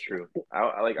 That is true.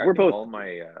 I We're think both all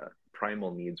my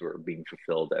primal needs were being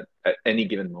fulfilled at any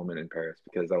given moment in Paris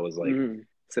because I was like mm,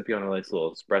 sipping on a nice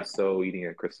little espresso, eating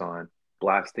a croissant,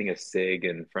 blasting a cig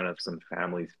in front of some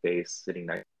family's face, sitting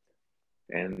next,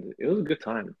 and it was a good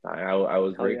time. I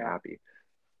was hell very yeah. happy.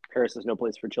 Paris is no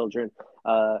place for children.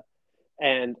 Uh,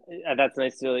 and that's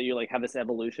nice to know that you like have this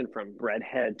evolution from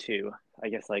breadhead to I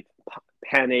guess like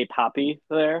pane poppy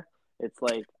there. It's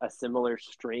like a similar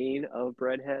strain of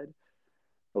breadhead.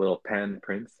 A little pan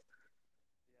prince.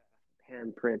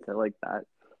 Pan prince, I like that.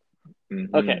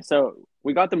 Okay, Hmm. so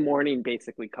we got the morning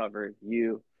basically covered.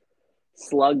 You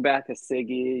slug back a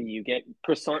ciggy, you get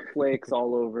croissant flakes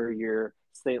all over your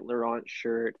Saint Laurent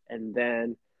shirt, and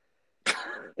then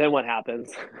what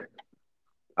happens?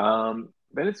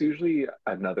 Then it's usually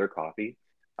another coffee.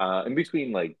 In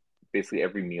between, like basically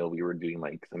every meal, we were doing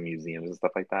like some museums and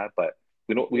stuff like that. But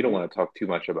we don't Mm-hmm. want to talk too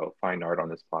much about fine art on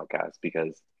this podcast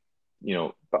because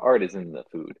the art is in the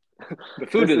food. The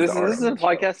food This is this the is art this is on a this show.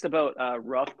 podcast about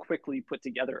rough, quickly put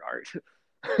together art.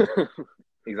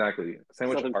 Exactly.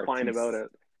 Sandwich Something fine about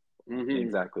artistes. it. Mm-hmm.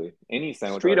 Exactly. Any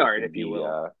sandwich Street artist art, would if you be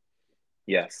will.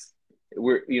 yes.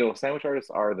 Sandwich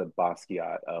artists are the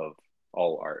Basquiat of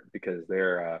all art because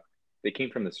they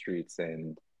came from the streets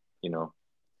and you know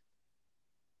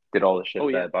did all the Oh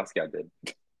shit yeah, that Basquiat did.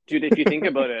 dude. If you think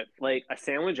about it, like a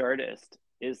sandwich artist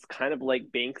is kind of like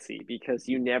Banksy because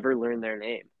you never learn their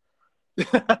name.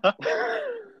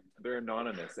 They're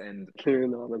anonymous, and They're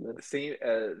anonymous.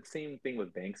 same thing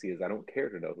with Banksy is I don't care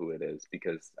to know who it is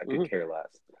because I could Mm-hmm. care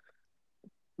less.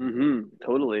 Mm-hmm.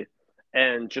 Totally.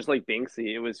 And just like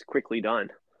Banksy, it was quickly done.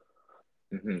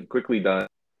 Quickly done,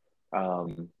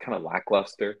 kind of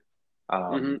lackluster,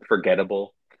 Mm-hmm.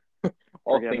 forgettable,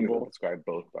 all things that Forgettable. describe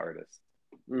both artists.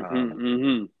 Mm-hmm. Um,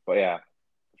 Mm-hmm. but yeah,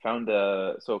 found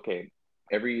so okay,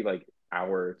 every like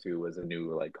hour or two was a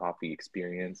new like coffee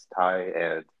experience, Thai,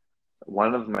 and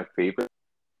one of my favorite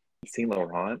Saint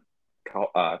Laurent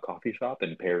coffee shop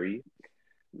in Paris,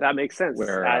 That makes sense,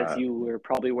 where as you were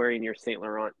probably wearing your Saint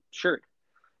Laurent shirt.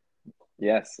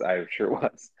 yes, I sure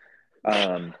was.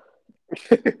 Um,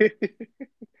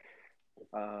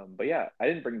 but yeah, I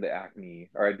didn't bring the Acne,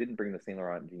 or I didn't bring the Saint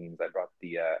Laurent jeans. I brought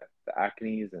the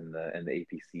Acnes and the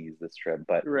APCs this trip.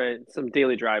 But Right. Some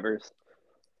daily drivers.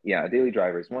 yeah, daily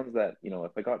drivers, ones that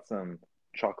if I got some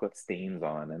chocolate stains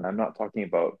on, and I'm not talking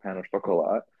about pain au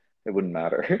chocolat, it wouldn't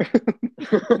matter.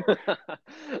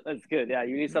 That's good. Yeah,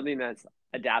 you need something that's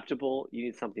adaptable. You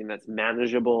need something that's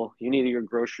manageable. You need your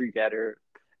grocery getter,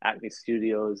 Acme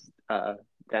Studios,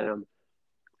 denim.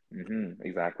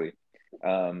 Exactly.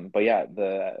 But yeah,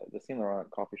 the Saint Laurent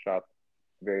coffee shop,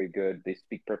 very good. They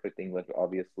speak perfect English,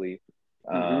 obviously.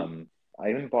 Hmm. I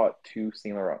even bought two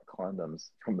Saint Laurent condoms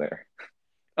from there.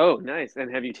 Oh, nice.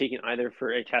 And have you taken either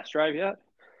for a test drive yet?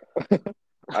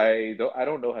 I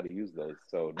don't know how to use those,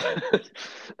 so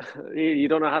no. You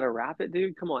don't know how to wrap it,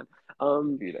 dude? Come on.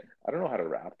 Um, Dude, I don't know how to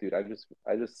wrap, dude. I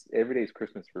just every day is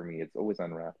Christmas for me. It's always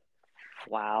unwrapped.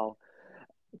 Wow.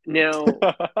 Now,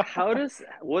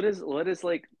 what is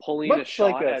like pulling a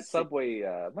shot at say,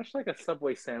 Much like a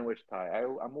Subway sandwich tie.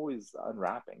 I'm always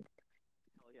unwrapping.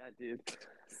 oh yeah, dude.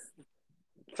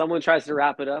 Someone tries to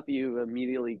wrap it up, you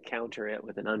immediately counter it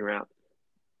with an unwrap.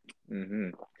 Hmm.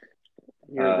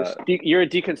 You're a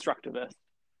deconstructivist.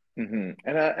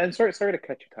 And sorry to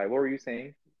cut you, Ty. What were you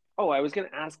saying? Oh, I was going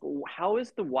to ask, how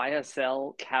is the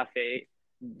YSL Cafe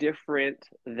different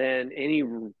than any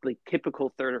like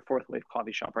typical third or fourth wave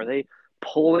coffee shop? Are they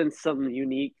pulling some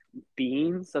unique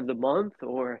beans of the month,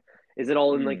 or is it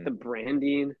all in like Hmm. the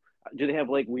branding? Do they have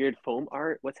like weird foam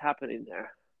art? What's happening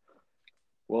there?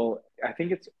 Well, I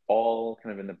think it's all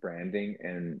kind of in the branding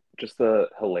and just the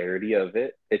hilarity of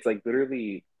it. It's like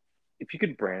literally, if you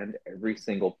could brand every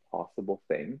single possible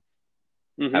thing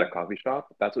at a Mm-hmm. coffee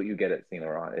shop, that's what you get at Saint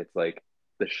Laurent. It's like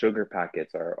the sugar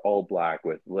packets are all black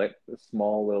with like a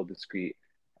small little discreet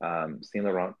Saint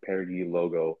Laurent Perrier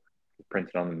logo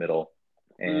printed on the middle,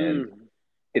 and Mm.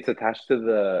 it's attached to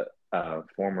the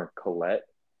former Colette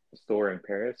store in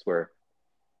Paris, where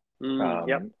Mm.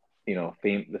 Yep. um,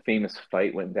 the famous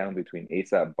fight went down between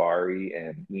ASAP Bari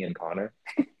and Ian Connor.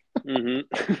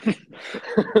 Mm-hmm.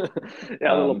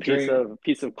 Yeah, a little During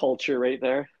piece of culture right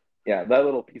there. Yeah, that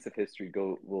little piece of history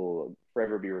go will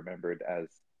forever be remembered as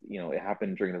it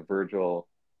happened during the Virgil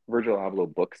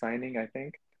Abloh book signing, I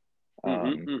think. Mm-hmm.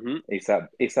 Um,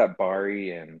 Mm-hmm. ASAP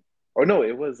Bari and oh no,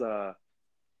 it was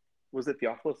it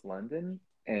Theophilus London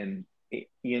and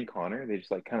Ian Connor? They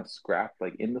just like kind of scrapped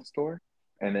like in the store,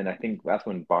 and then I think that's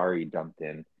when Bari jumped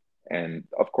in, and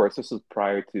of course this was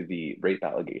prior to the rape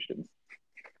allegations.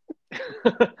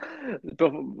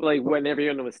 But like when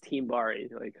everyone was Team Bari,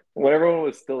 like When everyone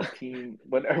was still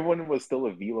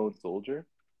a V Lone soldier,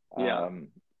 yeah, um,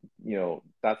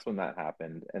 that's when that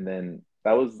happened. And then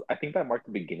I think that marked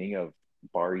the beginning of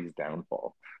Bari's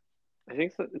downfall. I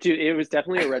think so. Dude, it was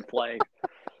definitely a red flag.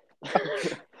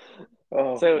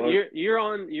 Oh, So well,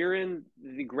 you're in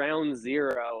the ground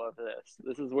zero of this.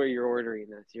 This is where you're ordering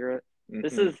this.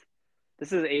 This hmm is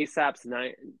this is ASAP's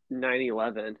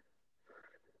 9/11.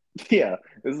 yeah,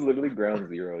 this is literally ground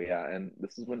zero. Yeah, and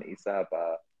this is when ASAP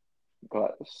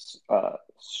got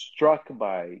struck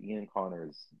by Ian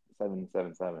Connor's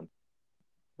 777.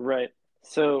 Right.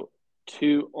 So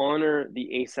to honor the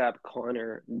ASAP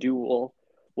Connor duel,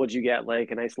 would you get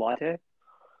like a nice latte?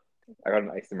 I got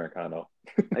an iced Americano.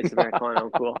 Nice Americano,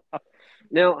 cool.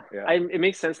 Now, Yeah. it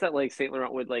makes sense that like Saint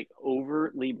Laurent would like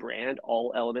overtly brand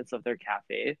all elements of their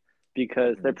cafe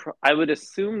because Hmm. I would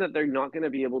assume that they're not going to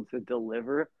be able to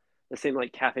deliver the same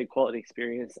like cafe quality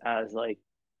experience as like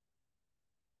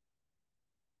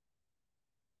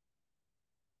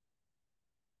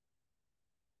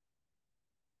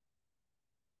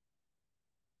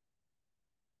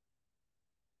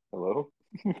Hello?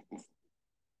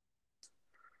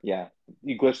 Yeah,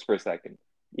 you glitched for a second.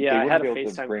 yeah, They I had wouldn't a be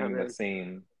able to FaceTime come bring the in.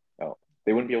 same. Oh,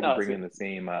 they wouldn't be able to Oh, bring so in the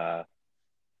same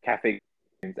cafe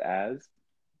experience as.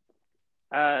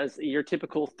 as your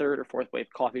typical third or fourth wave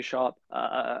coffee shop,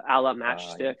 a la Yes.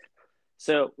 Matchstick.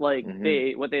 So like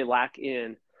Mm-hmm. what they lack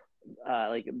in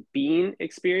like bean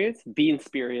experience,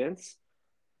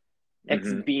 Mm-hmm.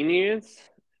 experience,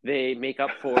 they make up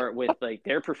for with like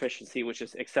their proficiency, which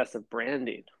is excessive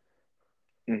branding.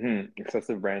 Mm-hmm.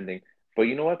 Excessive branding, but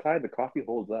you know what, Ty? The coffee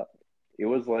holds up. It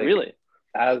was like Really?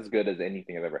 as good as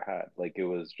anything I've ever had. Like it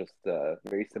was just a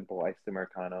very simple iced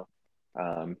americano.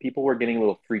 People were getting a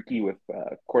little freaky with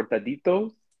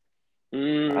cortaditos,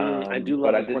 I do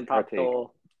but love I a didn't partake.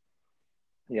 cortato.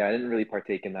 Yeah, I didn't really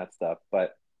partake in that stuff,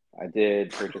 but I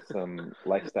did purchase some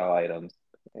lifestyle items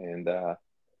and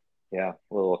yeah,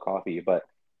 a little coffee. But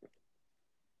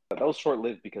that was short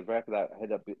lived because right after that, I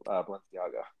hit up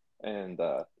Balenciaga and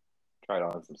tried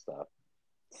on some stuff.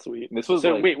 Sweet. And this was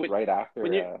So like wait, right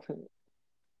when you after.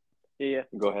 yeah, yeah.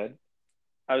 Go ahead.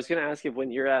 I was gonna ask if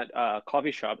when you're at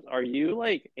coffee shops, are you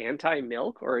like anti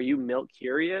milk or are you milk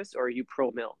curious or are you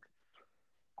pro milk?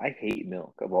 I hate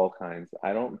milk of all kinds.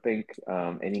 I don't think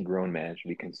any grown man should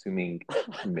be consuming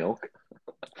milk.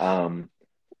 Um,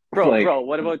 like,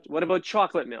 What about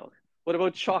chocolate milk? What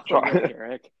about chocolate milk, cho-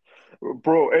 Eric?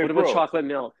 bro, hey, What about bro, chocolate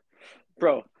milk?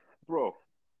 Bro, bro.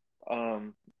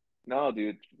 Um, no,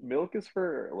 dude, milk is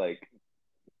for like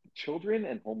children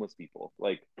and homeless people.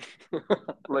 Like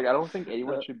I don't think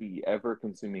anyone should be ever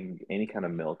consuming any kind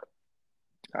of milk.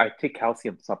 I take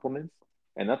calcium supplements,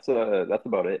 and that's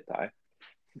about it, Ty.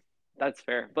 that's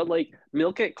fair. But like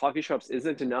milk at coffee shops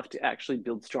isn't enough to actually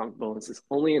build strong bones. It's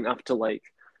only enough to like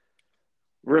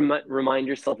remind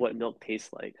yourself what milk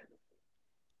tastes like.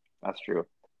 That's true.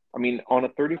 I mean, on a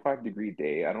 35-degree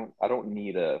day, I don't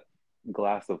need a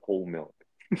glass of whole milk.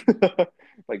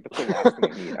 Like that's the last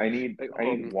thing I need. Like, I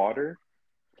need water.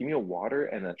 Give me a water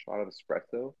and a shot of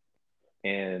espresso,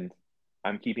 and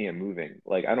I'm keeping it moving.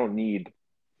 Like I don't need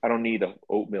a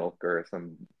oat milk or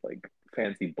some like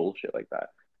fancy bullshit like that.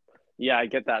 yeah, I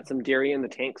get that. Some dairy in the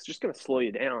tank's just gonna slow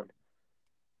you down.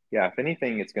 Yeah, if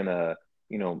anything, it's gonna,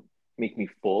 you know, make me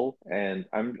full, and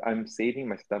I'm saving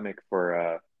my stomach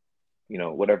for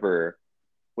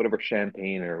whatever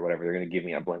champagne or whatever they're gonna give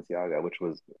me at Balenciaga, which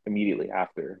was immediately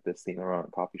after this Saint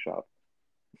Laurent coffee shop.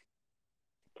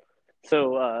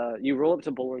 So you roll up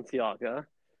to Balenciaga,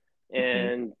 Mhm.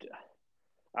 and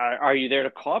are you there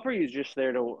to cop, or are you just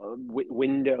there to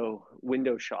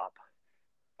window shop?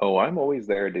 Oh, I'm always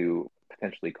there to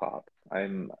potentially cop. I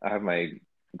have my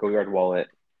Go wallet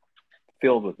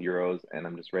filled with euros, and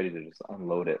I'm just ready to just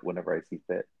unload it whenever I see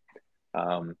fit.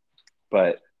 Um,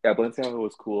 but yeah, Balenciaga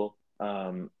was cool.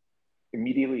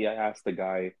 Immediately, I asked the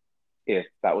guy if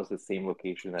that was the same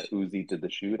location that Uzi did the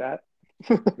shoot at.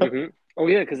 Mm-hmm. Oh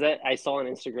yeah, because I saw on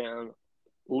Instagram,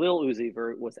 Lil Uzi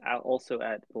Vert was also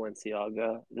at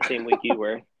Balenciaga the same week you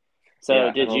were. So Yeah,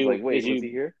 and I was like, did wait, was he you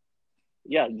here?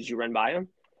 yeah, did you run by him?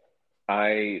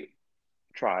 I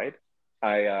tried.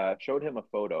 I showed him a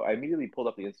photo. I immediately pulled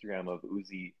up the Instagram of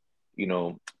Uzi, you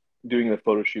know, doing the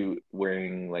photo shoot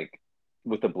wearing like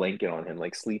with a blanket on him,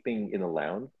 like sleeping in the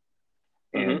lounge.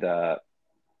 Mm-hmm. And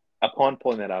upon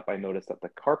pulling that up, I noticed that the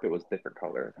carpet was different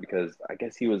color because I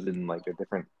guess he was in like a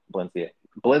different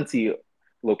Balenci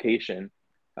location.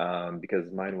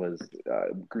 Because mine was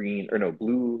green or no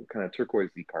blue, kind of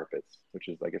turquoisey carpets, which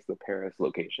is I guess the Paris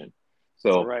location. So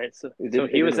So right. So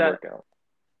it he was didn't at work out.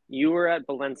 you were at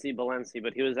Balenci,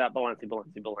 but he was at Balenci.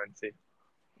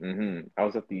 I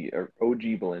was at the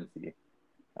OG Balenci,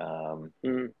 um,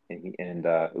 Mm. and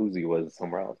Uzi was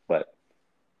somewhere else, but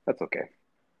that's okay.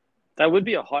 That would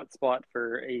be a hot spot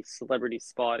for a celebrity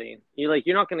spotting. You're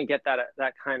not going to get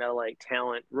that kind of like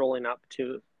talent rolling up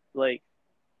to like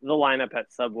the lineup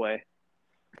at Subway,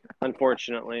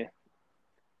 unfortunately.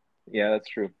 Yeah, that's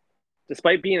true.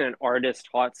 Despite being an artist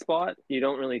hotspot, you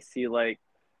don't really see like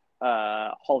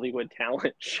Hollywood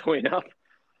talent showing up.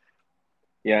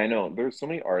 Yeah, I know. There's so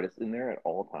many artists in there at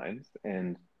all times,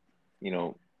 and you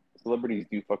know, celebrities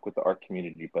do fuck with the art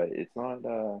community, but it's not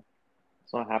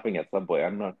happening at Subway.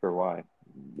 I'm not sure why.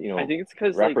 You I know, think it's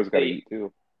because rappers got to eat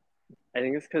too. I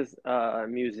think it's because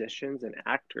musicians and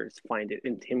actors find it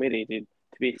intimidating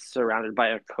to be surrounded by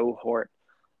a cohort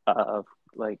of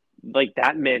like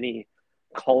that many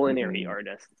culinary Hmm.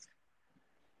 artists.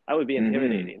 That would be Hmm.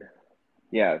 intimidating.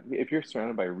 Yeah, if you're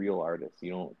surrounded by real artists,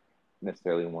 you don't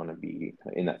necessarily want to be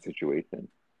in that situation.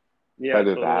 It's Yeah,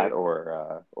 either that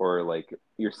totally. or like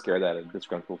you're scared that a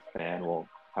disgruntled fan will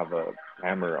have a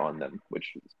hammer on them,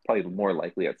 which is probably more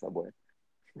likely at Subway.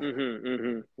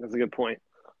 That's a good point.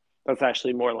 That's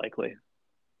actually more likely.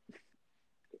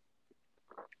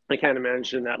 I can't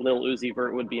imagine that Lil Uzi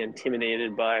Vert would be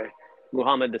intimidated by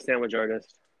Muhammad the sandwich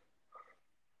artist.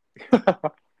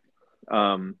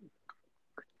 um,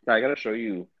 I gotta show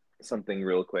you something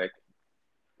real quick.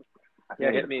 I think Yeah,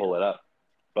 I need hit to me. pull it up.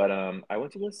 But I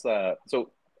went to this.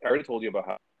 So I already told you about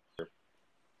how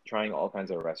trying all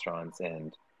kinds of restaurants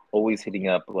and always hitting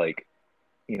up like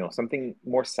something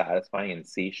more satisfying and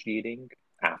satiating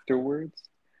afterwards.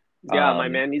 Yeah, my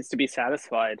Um, man needs to be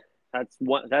satisfied. That's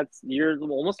your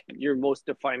most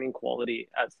defining quality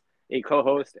as a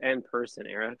co-host and person,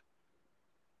 Eric.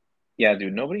 yeah,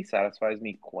 dude, nobody satisfies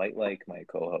me quite like my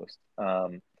co-host,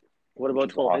 What which about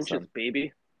is 12 inches, awesome.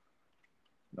 baby?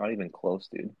 Not even close,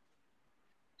 dude.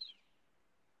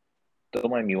 Don't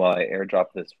mind me while I airdrop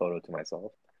this photo to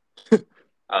myself.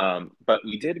 But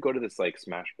we did go to this like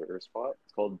smash burger spot.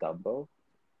 It's called Dumbo,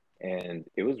 and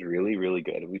it was really, really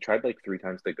good. We tried like three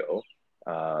times to go,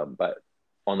 but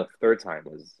on the third time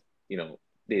was, you know,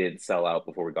 they didn't sell out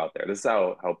before we got there. This is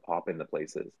how poppin' the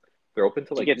place is. They're open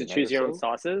till Do you like get to midnight or choose your own so.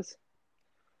 sauces?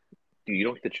 Dude, you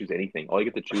don't get to choose anything. All you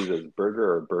get to choose is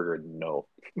burger or burger no.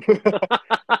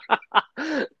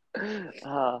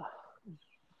 uh,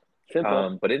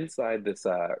 simple. But inside this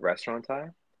restaurant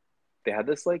time, they had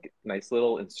this like nice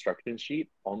little instruction sheet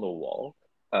on the wall,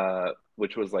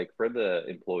 which was like for the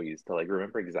employees to like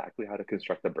remember exactly how to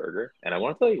construct a burger. And I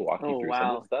wanted to like walk you Oh through some of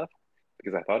the wow. stuff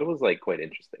because I thought it was like quite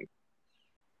interesting.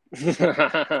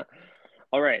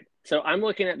 All right. So I'm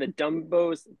looking at the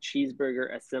Dumbo's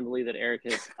cheeseburger assembly that Eric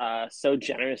has so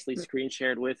generously screen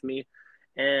shared with me.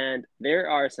 And there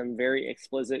are some very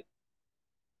explicit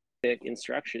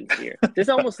instructions here. This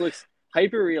almost looks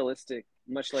hyper realistic,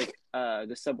 much like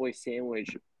the Subway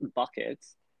sandwich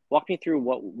buckets. Walk me through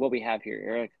what we have here,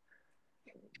 Eric.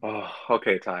 Oh,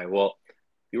 okay, Ty. Well,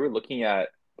 you were looking at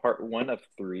part one of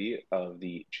three of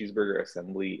the cheeseburger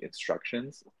assembly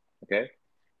instructions. Okay.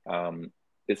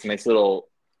 It's a nice little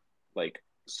like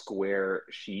square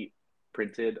sheet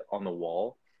printed on the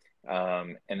wall.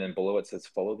 And then below it says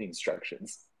follow the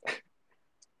instructions.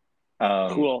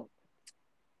 Um, Cool.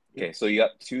 okay, so you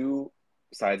got two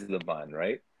sides of the bun,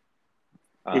 right?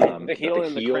 The You got the heel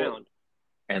and the heel crown.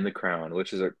 and the crown,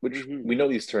 which Hmm. we know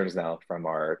these terms now from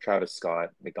our Travis Scott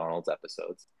McDonald's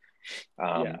episodes.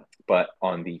 Yeah. But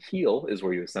on the heel is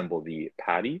where you assemble the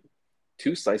patty,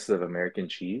 two slices of American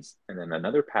cheese, and then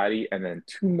another patty, and then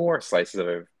two more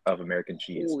slices of American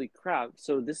cheese. Holy crap.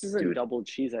 So this isn't Dude, double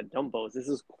cheese at Dumbo's. This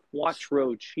is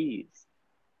quattro cheese.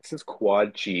 this is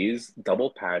quad cheese, double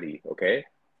patty, okay?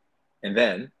 And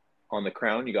then on the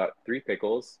crown, you got three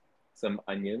pickles, some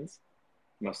onions,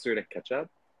 mustard, and ketchup.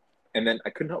 And then I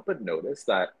couldn't help but notice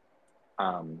that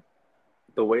um,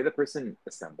 the way the person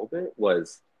assembled it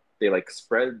was they like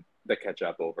spread the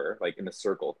ketchup over like in a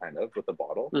circle kind of with the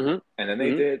bottle, Hmm. and then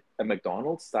they Hmm. did a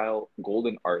McDonald's style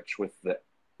golden arch with the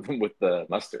with the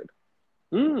mustard.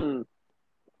 Mm,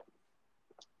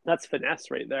 that's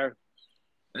finesse right there.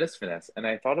 And it's finesse, and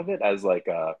I thought of it as like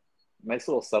a nice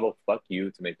little subtle fuck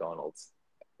you to McDonald's,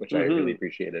 which I really Hmm.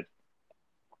 appreciated.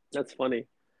 That's funny.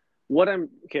 I'm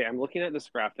looking at this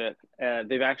graphic.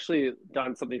 They've actually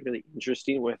done something really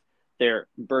interesting with their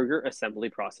burger assembly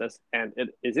process, and it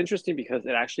is interesting because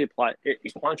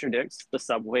it contradicts the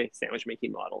Subway sandwich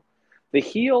making model. The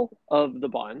heel of the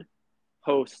bun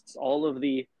hosts all of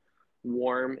the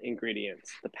warm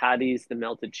ingredients, the patties, the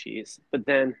melted cheese, but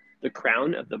then the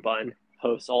crown of the bun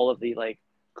hosts all of the like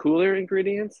cooler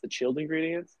ingredients, the chilled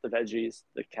ingredients, the veggies,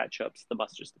 the ketchups, the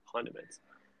mustards, the condiments.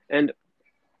 And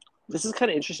this is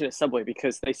kind of interesting at Subway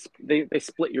because they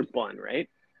split your bun, right?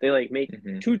 They like make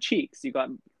Hmm. two cheeks. You got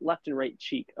left and right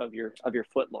cheek of your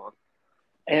foot long,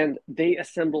 and they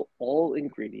assemble all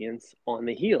ingredients on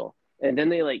the heel, and then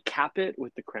they like cap it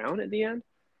with the crown at the end.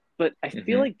 But I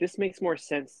feel Hmm. like this makes more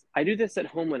sense. I do this at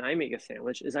home when I make a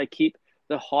sandwich. Is I keep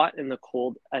the hot and the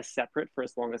cold as separate for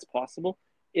as long as possible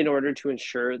in order to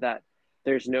ensure that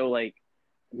there's no like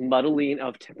muddling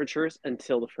of temperatures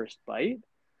until the first bite.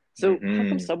 So how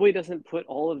come Hmm. Subway doesn't put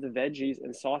all of the veggies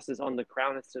and sauces on the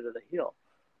crown instead of the heel?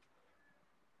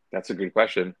 That's a good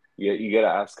question. You gotta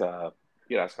ask an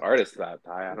artist that.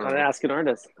 I don't Gotta know. ask an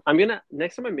artist. I'm gonna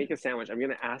next time I make a sandwich, I'm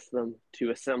gonna ask them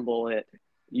to assemble it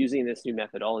using this new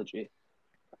methodology.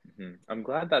 I'm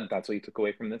glad that that's what you took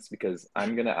away from this because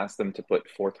I'm gonna ask them to put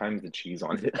four times the cheese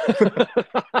on it.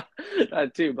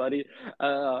 That too, buddy.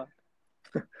 Uh,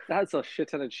 that's a shit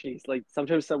ton of cheese. Like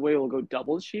sometimes Subway will go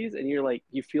double cheese, and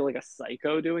you feel like a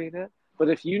psycho doing it. But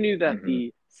if you knew that Hmm.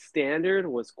 the standard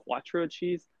was quattro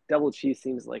cheese, double cheese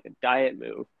seems like a diet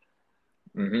move.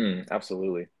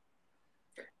 Absolutely.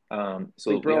 Like,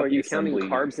 So we bro, are got the you counting assembly.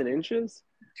 carbs in inches?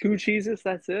 Two cheeses,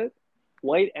 that's it?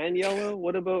 White and yellow?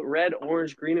 What about red,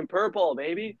 orange, green, and purple,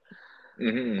 baby?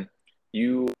 hmm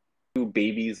You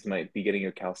babies might be getting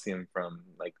your calcium from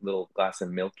like little glass of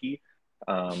milky,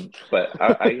 but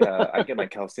I get my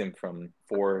calcium from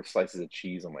four slices of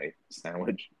cheese on my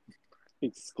sandwich.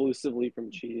 Exclusively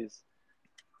from cheese.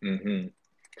 hmm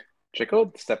Check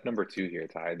out step number two here,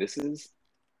 Ty. This is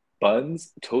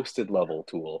Bun's toasted level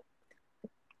tool.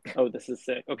 Oh, this is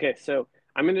sick. Okay, so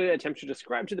I'm going to attempt to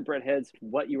describe to the breadheads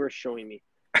what you are showing me.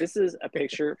 This is a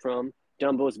picture from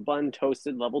Dumbo's bun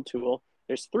toasted level tool.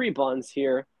 There's three buns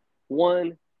here.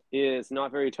 One is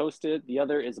not very toasted, the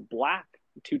other is black,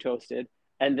 too toasted,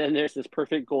 and then there's this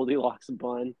perfect Goldilocks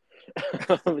bun,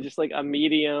 just like a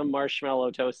medium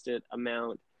marshmallow toasted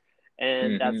amount,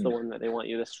 and that's the hmm one that they want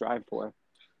you to strive for.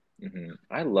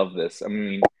 I love this. I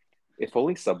mean, if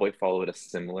only Subway followed a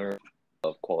similar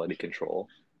of quality control,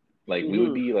 like we would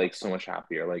Mm-hmm. be like so much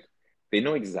happier. Like they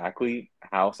know exactly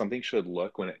how something should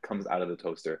look when it comes out of the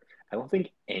toaster. I don't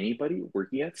think anybody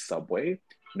working at Subway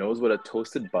knows what a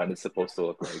toasted bun is supposed to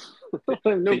look like. I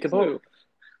have no Think about clue.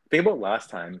 think about last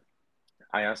time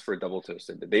I asked for a double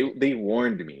toasted. They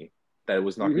warned me that it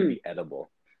was not going to Mm-hmm. be edible.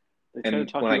 They try to And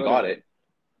talk when I you out of got it.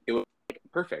 it was like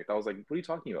perfect. I was like, what are you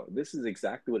talking about? This is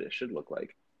exactly what it should look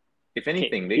like. If Okay,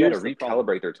 anything, they got to here's the problem.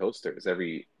 recalibrate their toasters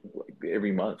every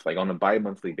month, like on a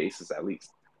bi-monthly basis at least.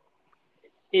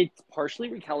 It's partially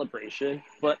recalibration,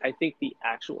 but I think the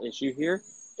actual issue here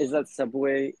is that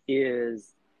Subway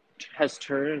is has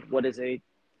turned what is a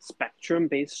spectrum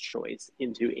based choice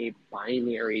into a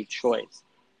binary choice.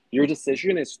 Your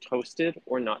decision is toasted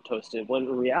or not toasted, when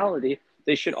in reality,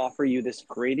 they should offer you this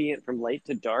gradient from light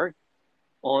to dark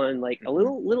on like a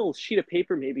Mm-hmm. little sheet of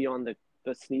paper, maybe on the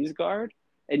sneeze guard,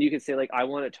 and you can say like I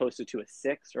want it toasted to a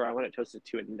 6, or I want it toasted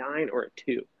to a 9 or a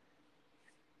 2.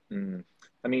 Mm.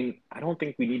 I mean, I don't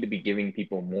think we need to be giving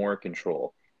people more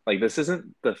control. Like this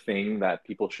isn't the thing that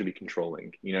people should be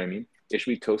controlling. You know what I mean? It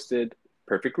should be toasted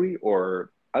perfectly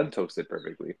or untoasted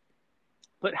perfectly.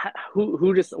 But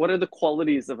who just what are the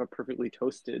qualities of a perfectly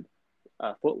toasted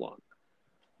footlong?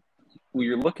 Well,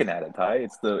 you're looking at it, Ty.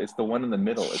 It's the one in the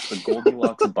middle. It's the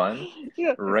Goldilocks bun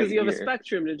Yeah, because right you have a here.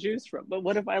 spectrum to choose from. But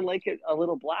what if I like it a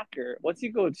little blacker? Once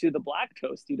you go to the black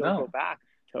toast, you don't go No, back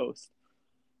toast.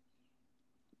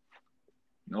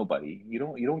 nobody. You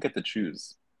don't get to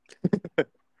choose.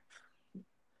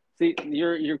 See,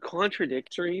 you're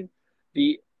contradicting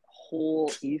the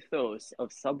whole ethos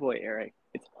of Subway, Eric.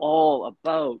 It's all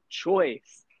about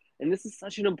choice. And this is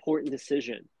such an important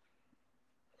decision.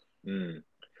 Mm.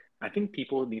 I think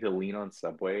people need to lean on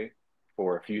Subway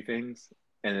for a few things,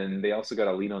 and then they also got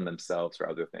to lean on themselves for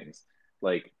other things.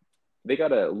 Like they got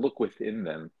to look within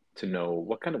them to know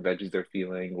what kind of veggies they're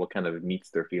feeling, what kind of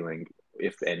meats they're feeling,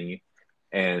 if any.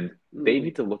 And they Mm-hmm.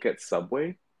 need to look at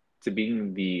Subway to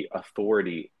being the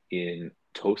authority in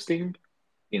toasting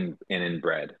in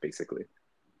bread, basically.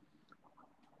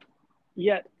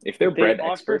 Yet If they're they bread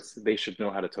offer experts, they should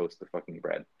know how to toast the fucking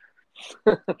bread.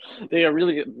 they are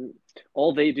really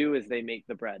all they do is they make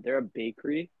the bread. They're a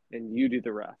bakery and you do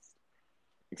the rest.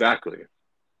 Exactly.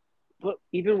 But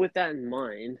even with that in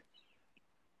mind,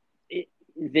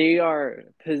 they are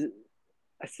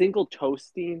a single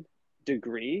toasting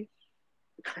degree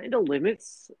kind of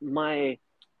limits my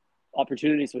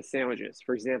opportunities with sandwiches.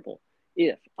 For example,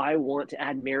 if I want to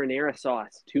add marinara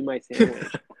sauce to my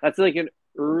sandwich, that's like an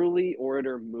early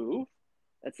order move.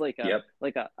 That's like Yep.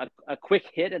 a quick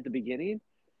hit at the beginning.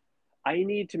 I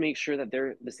need to make sure that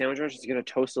the sandwich is going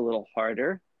to toast a little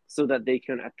harder so that they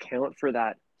can account for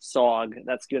that sog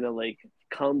that's going to like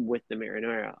come with the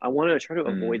marinara. I want to try to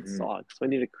avoid Hmm. sog, so I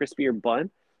need a crispier bun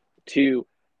to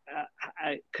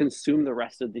consume the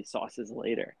rest of the sauces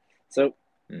later. So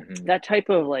Hmm. that type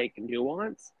of like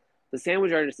nuance, the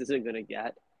sandwich artist isn't going to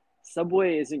get.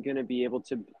 Subway isn't going to be able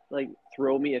to like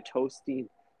throw me a toasting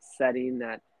setting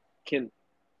that can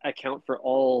account for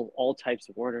all types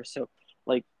of orders. So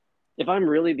like if I'm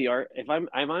really the art, if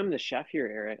I'm the chef here,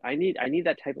 Eric, I need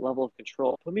that type of level of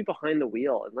control. Put me behind the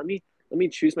wheel and let me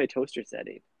choose my toaster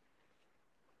setting.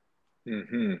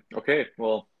 Okay.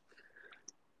 Well,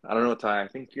 I don't know, Ty.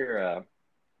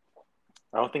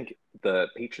 I don't think the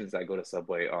patrons that go to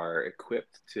Subway are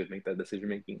equipped to make that decision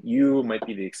making. You might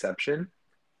be the exception.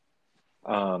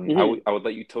 Mm-hmm. I would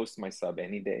let you toast my sub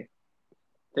any day,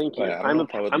 Thank but you. I don't know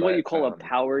if I would I'm what you let call a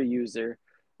power user,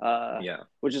 yeah.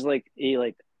 which is like a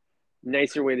like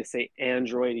nicer way to say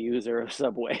Android user of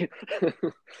Subway.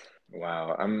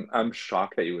 Wow. I'm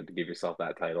shocked that you would give yourself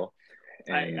that title.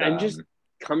 And I'm just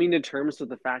coming to terms with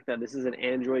the fact that this is an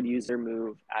Android user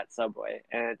move at Subway,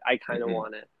 and I kind of mhm,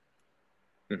 want it.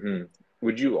 mhm.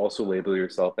 Would you also label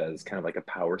yourself as kind of like a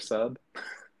power sub?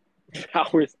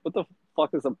 Powers. What the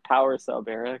fuck is a power sub,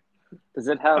 Eric? Does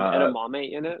it have Uh,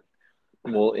 edamame in it?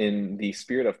 well, in the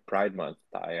spirit of Pride Month,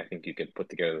 I think you could put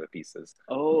together the pieces.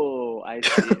 Oh, I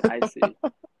see. I see.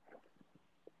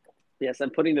 Yes,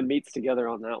 I'm putting the meats together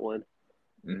on that one.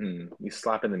 He's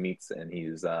slapping the meats and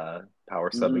he's power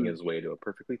subbing Mm. his way to a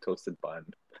perfectly toasted bun.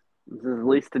 This is at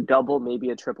least a double, maybe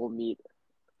a triple meat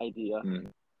idea.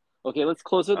 Mhm. Okay, let's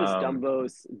close with this Um,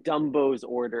 Dumbo's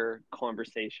order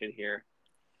conversation here.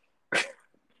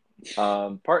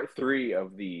 Part three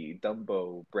of the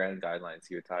Dumbo brand guidelines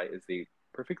here, Ty, is the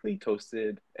perfectly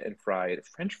toasted and fried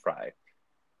French fry.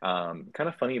 Kind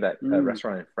of funny that a Mm.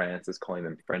 restaurant in France is calling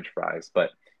them French fries,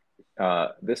 but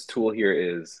this tool here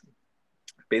is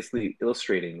basically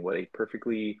illustrating what a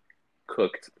perfectly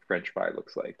cooked French fry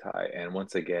looks like, Ty. And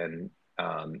once again,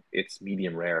 it's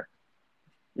medium rare.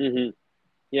 Hmm.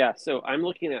 Yeah, so I'm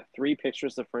looking at three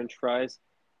pictures of French fries.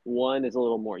 One is a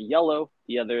little more yellow,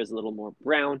 the other is a little more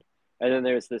brown, and then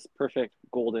there's this perfect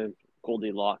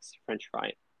Goldilocks French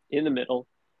fry in the middle.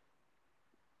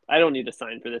 I don't need a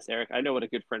sign for this, Eric. I know what a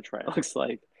good French fry looks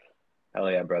like. Hell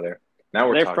yeah, brother. Now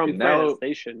we're They're from talking. France. Now,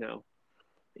 They should know.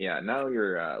 yeah, now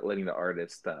you're letting the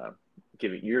artist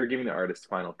you're giving the artist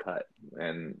final cut,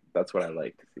 and that's what I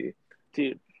like to see.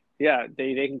 Dude, yeah,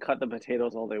 they can cut the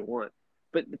potatoes all they want.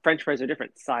 But the French fries are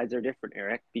different. Sides are different,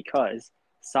 Eric, because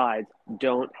sides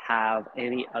don't have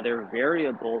any other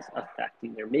variables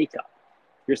affecting their makeup.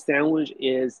 Your sandwich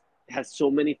is has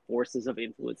so many forces of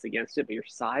influence against it, but your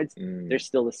sides, they're Mm,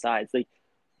 still the sides. Like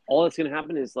all that's gonna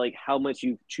happen is like how much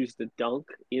you choose to dunk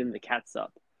in the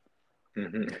catsup.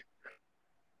 hmm.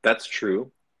 That's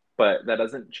true, but that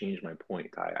doesn't change my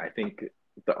point, Ty. I think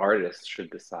the artist should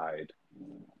decide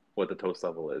what the toast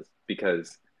level is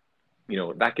because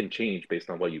that can change based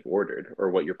on what you've ordered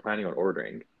or what you're planning on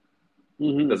ordering.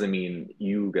 Mm-hmm. doesn't mean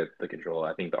you get the control.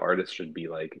 I think the artist should be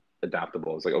like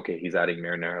adaptable. It's like, okay, he's adding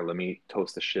marinara. Let me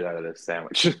toast the shit out of this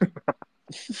sandwich.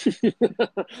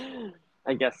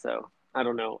 I guess so. I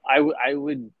don't know. I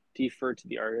would defer to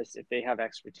the artist if they have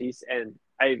expertise, and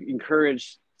I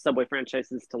encourage Subway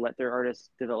franchises to let their artists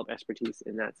develop expertise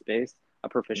in that space, a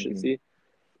Hmm. proficiency.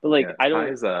 But like, Yeah, I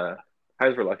don't.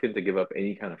 Ty's reluctant to give up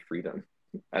any kind of freedom,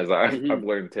 as I've Mhm.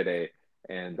 learned today.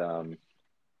 And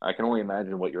I can only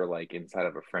imagine what you're like inside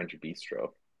of a French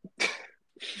bistro.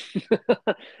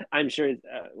 I'm sure.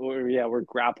 We're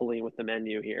grappling with the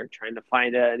menu here, trying to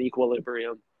find an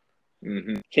equilibrium.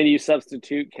 Hmm. Can you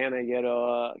substitute? Can I get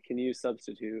a? Can you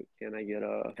substitute? Can I get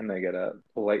a? Can I get a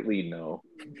politely no?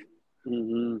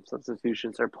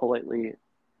 Substitutions are politely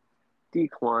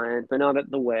declined, but not at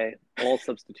the way. All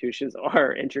substitutions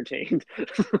are entertained.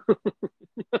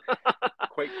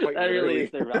 Quite That really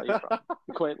is literally. their value prop,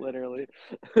 quite literally.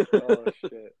 Oh It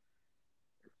shit.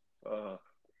 Uh,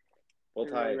 well,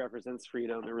 really Ty, represents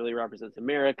freedom. It really represents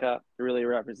America. It really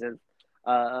represents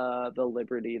the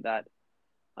liberty that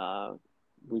uh,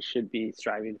 we should be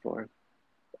striving for.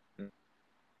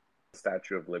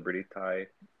 Statue of Liberty, Ty,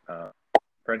 uh,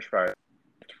 French fries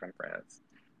from France.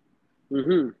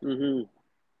 Mm-hmm.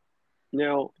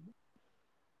 Now,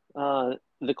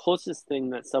 the closest thing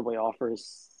that Subway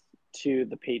offers to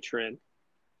the patron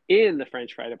in the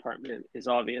French fry department is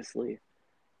obviously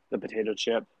the potato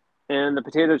chip. And the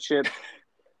potato chip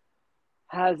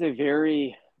has a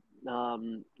very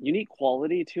unique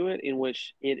quality to it in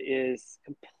which it is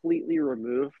completely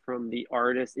removed from the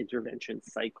artist intervention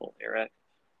cycle, Eric.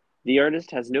 The artist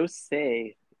has no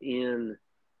say in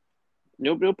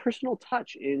no personal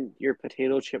touch in your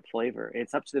potato chip flavor.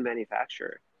 It's up to the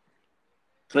manufacturer.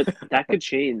 But that could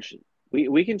change.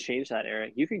 We can change that,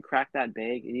 Eric. You can crack that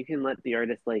bag and you can let the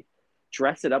artist like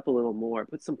dress it up a little more,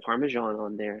 put some parmesan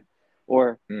on there,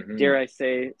 or Mm-hmm. dare I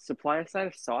say, supply a side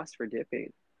of sauce for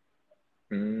dipping.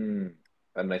 Mm.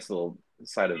 A nice little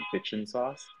side of bitchin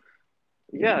sauce.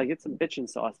 Yeah, get some bitchin'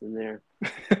 sauce in there.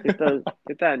 Get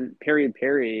that peri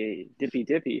peri dippy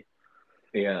dippy.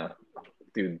 Yeah,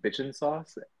 dude, bitchin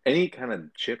sauce. Any kind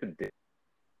of chip and dip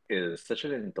is such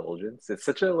an indulgence. It's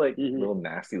such a like Mm-hmm. little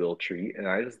nasty little treat, and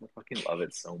I just fucking love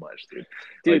it so much, dude.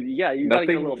 Dude, Like yeah, you gotta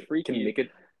get a little nothing can freaky. make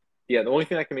it. Yeah, the only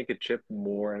thing that can make a chip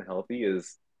more unhealthy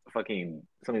is fucking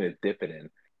something to dip it in.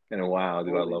 And wow,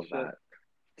 dude, I Holy love shit. that.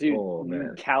 Dude, Oh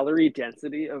man. calorie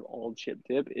density of all chip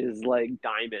dip is like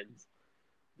diamonds.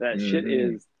 That shit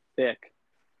Mm-hmm. is thick.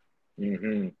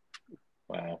 Mm-hmm.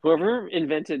 Wow. Whoever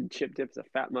invented chip dip's a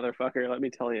fat motherfucker, let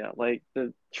me tell you. Like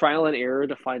the trial and error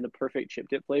to find the perfect chip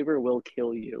dip flavor will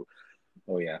kill you.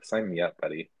 Oh yeah, sign me up,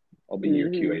 buddy. I'll be your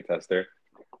Mm-hmm. QA tester.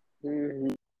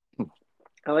 Mm-hmm.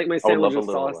 I like my I would love a sandwiches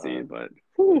little saucy, but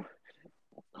whew.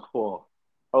 cool.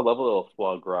 I would love a little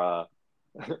foie gras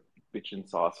bitchin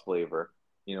sauce flavor.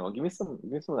 Give me some of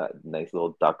that nice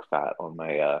little duck fat on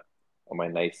my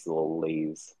nice little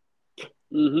Lay's.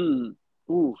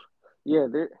 Mm-hmm. Ooh. Yeah,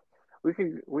 we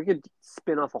could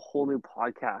spin off a whole new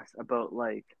podcast about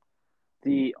like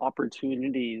the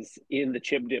opportunities in the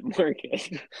chip dip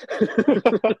market.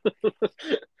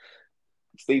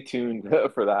 Stay tuned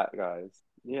for that, guys.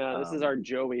 Yeah, this is Um, our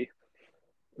Joey.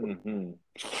 hmm.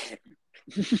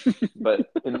 But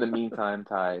in the meantime,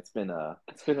 Ty, it's been a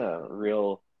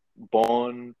real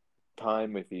bon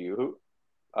time with you,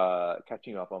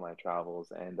 catching up on my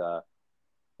travels, and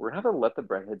we're gonna have to let the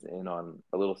breadheads in on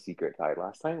a little secret, Ty.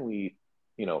 Last time we,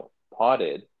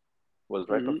 potted was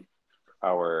right before Mm-hmm.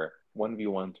 our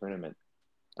 1v1 tournament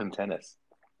in tennis.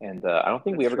 And I don't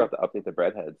think we That's ever got true. to update the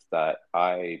breadheads that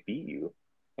I beat you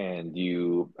and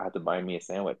you had to buy me a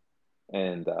sandwich.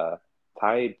 And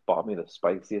Ty bought me the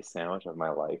spiciest sandwich of my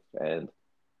life, and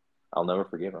I'll never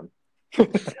forgive him.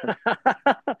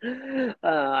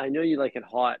 I know you like it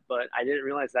hot, but I didn't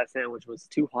realize that sandwich was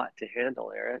too hot to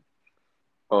handle, Eric.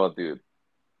 Oh, dude,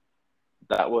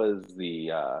 that was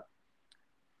the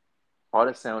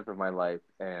hottest sandwich of my life.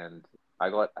 And I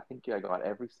think I got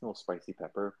every single spicy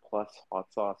pepper plus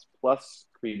hot sauce plus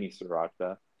creamy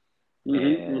sriracha. Mm-hmm,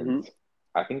 And mm-hmm.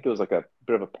 I think it was like a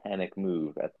bit of a panic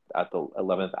move at the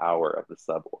 11th hour of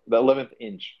the 11th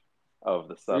inch of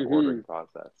the sub Mm-hmm. ordering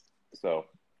process. So,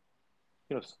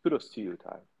 kudos to you,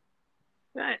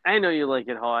 Ty. I know you like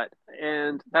it hot,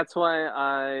 and that's why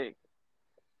I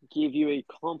gave you a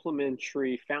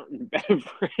complimentary fountain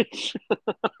beverage.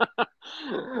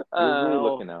 You're really Oh,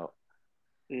 looking out.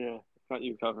 yeah, got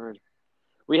you covered.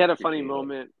 We had a funny Appreciate it.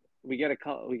 moment. We get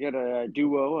a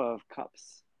duo of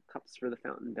cups for the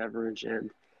fountain beverage,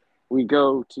 and we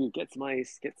go to get some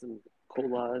ice, get some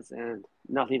colas, and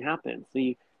nothing happens. So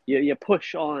you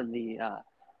push on the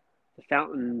The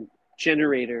fountain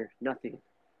generator, nothing.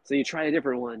 So you try a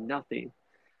different one, nothing.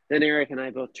 Then Eric and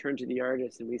I both turn to the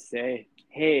artist and we say,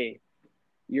 hey,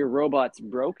 your robot's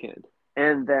broken.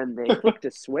 And then they flipped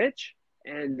a switch,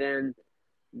 and then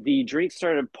the drink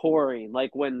started pouring,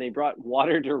 like when they brought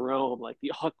water to Rome, like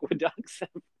the aqueducts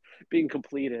being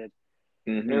completed.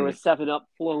 There Mm-hmm. was 7-Up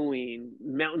flowing,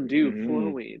 Mountain Dew Mm-hmm.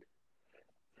 flowing.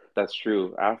 That's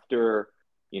true. After,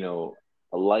 you know,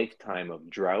 a lifetime of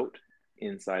drought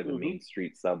inside the Mm-hmm. Main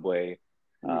Street subway,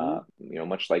 Mm-hmm.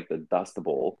 much like the Dust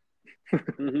Bowl,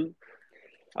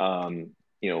 Mm-hmm. um,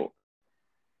 you know,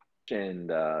 and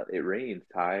it rained,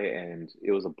 Ty, and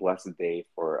it was a blessed day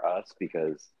for us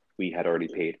because we had already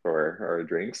paid for our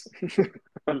drinks. Can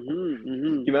Mm-hmm.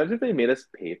 Mm-hmm. you imagine if they made us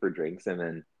pay for drinks and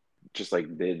then just like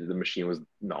the machine was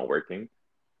not working?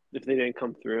 If they didn't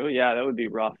come through, yeah, that would be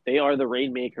rough. They are the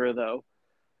rainmaker, though.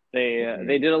 They Hmm.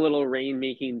 did a little rain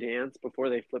making dance before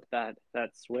they flipped that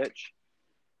switch.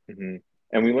 Hmm.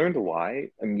 And we learned why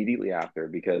immediately after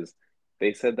because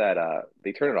they said that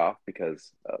they turn it off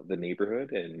because of the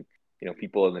neighborhood and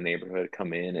people in the neighborhood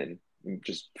come in and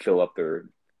just fill up their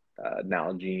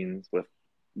Nalgene's with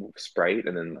Sprite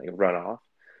and then like run off.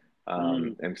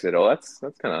 Mm. And we said, oh, that's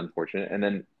kind of unfortunate. And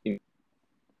then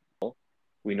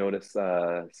we noticed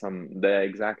the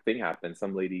exact thing happened.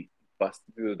 Some lady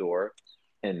busted through the door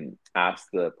and asked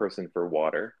the person for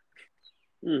water.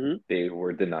 Mm-hmm. They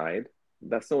were denied.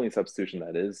 That's the only substitution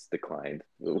that is declined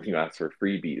when you ask for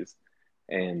freebies.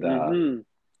 And Mm-hmm.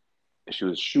 she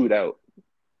was shooed out,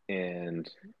 and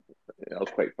that was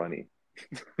quite funny.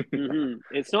 Mm-hmm.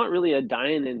 It's not really a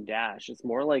dine and dash. It's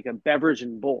more like a beverage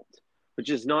and bolt, which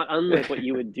is not unlike what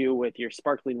you would do with your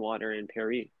sparkling water in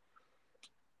Paris.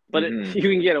 But Hmm. you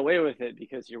can get away with it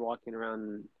because you're walking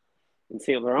around in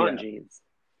Saint Laurent Yeah, jeans.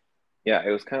 yeah.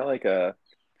 It was kind of like a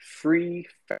free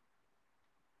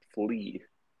flea.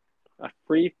 A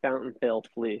free fountain fail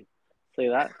flea. Say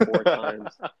that 4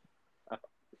 times.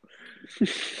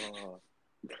 Oh,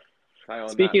 tie on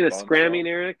Speaking that of scramming,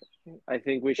 bombshell. Eric, I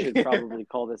think we should probably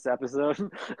call this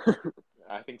episode.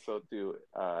 I think so too.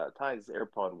 Ty's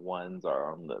AirPod ones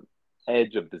are on the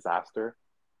edge of disaster.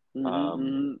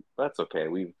 Mm-hmm. That's okay.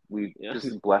 We Yeah.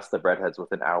 just blessed the Breadheads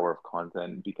with an hour of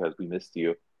content because we missed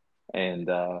you. And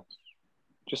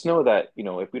just know that,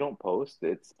 if we don't post,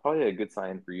 it's probably a good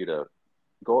sign for you to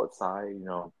go outside,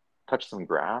 touch some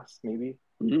grass maybe.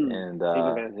 Mm-hmm. And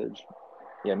Take advantage.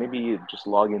 yeah, maybe just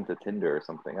log into Tinder or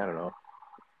something. I don't know.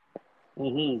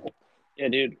 Mm-hmm. Yeah,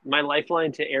 dude. My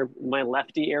lifeline to my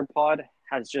lefty AirPod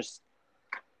has just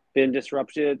been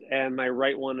disrupted, and my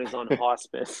right one is on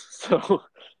hospice. So,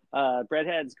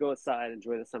 breadheads, go outside,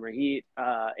 enjoy the summer heat.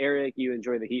 Eric, you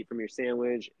enjoy the heat from your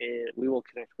sandwich, and we will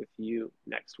connect with you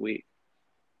next week.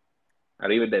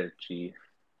 Arrivederci.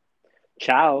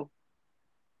 Ciao.